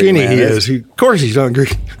 how skinny man. He is. Of course he's hungry.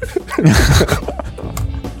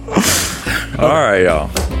 All right, y'all.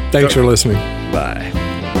 Thanks for listening. Bye.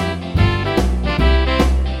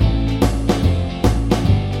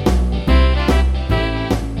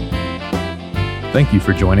 Thank you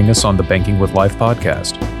for joining us on the Banking with Life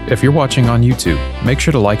podcast. If you're watching on YouTube, make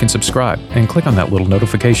sure to like and subscribe and click on that little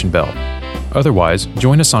notification bell. Otherwise,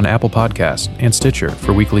 join us on Apple Podcasts and Stitcher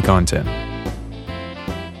for weekly content.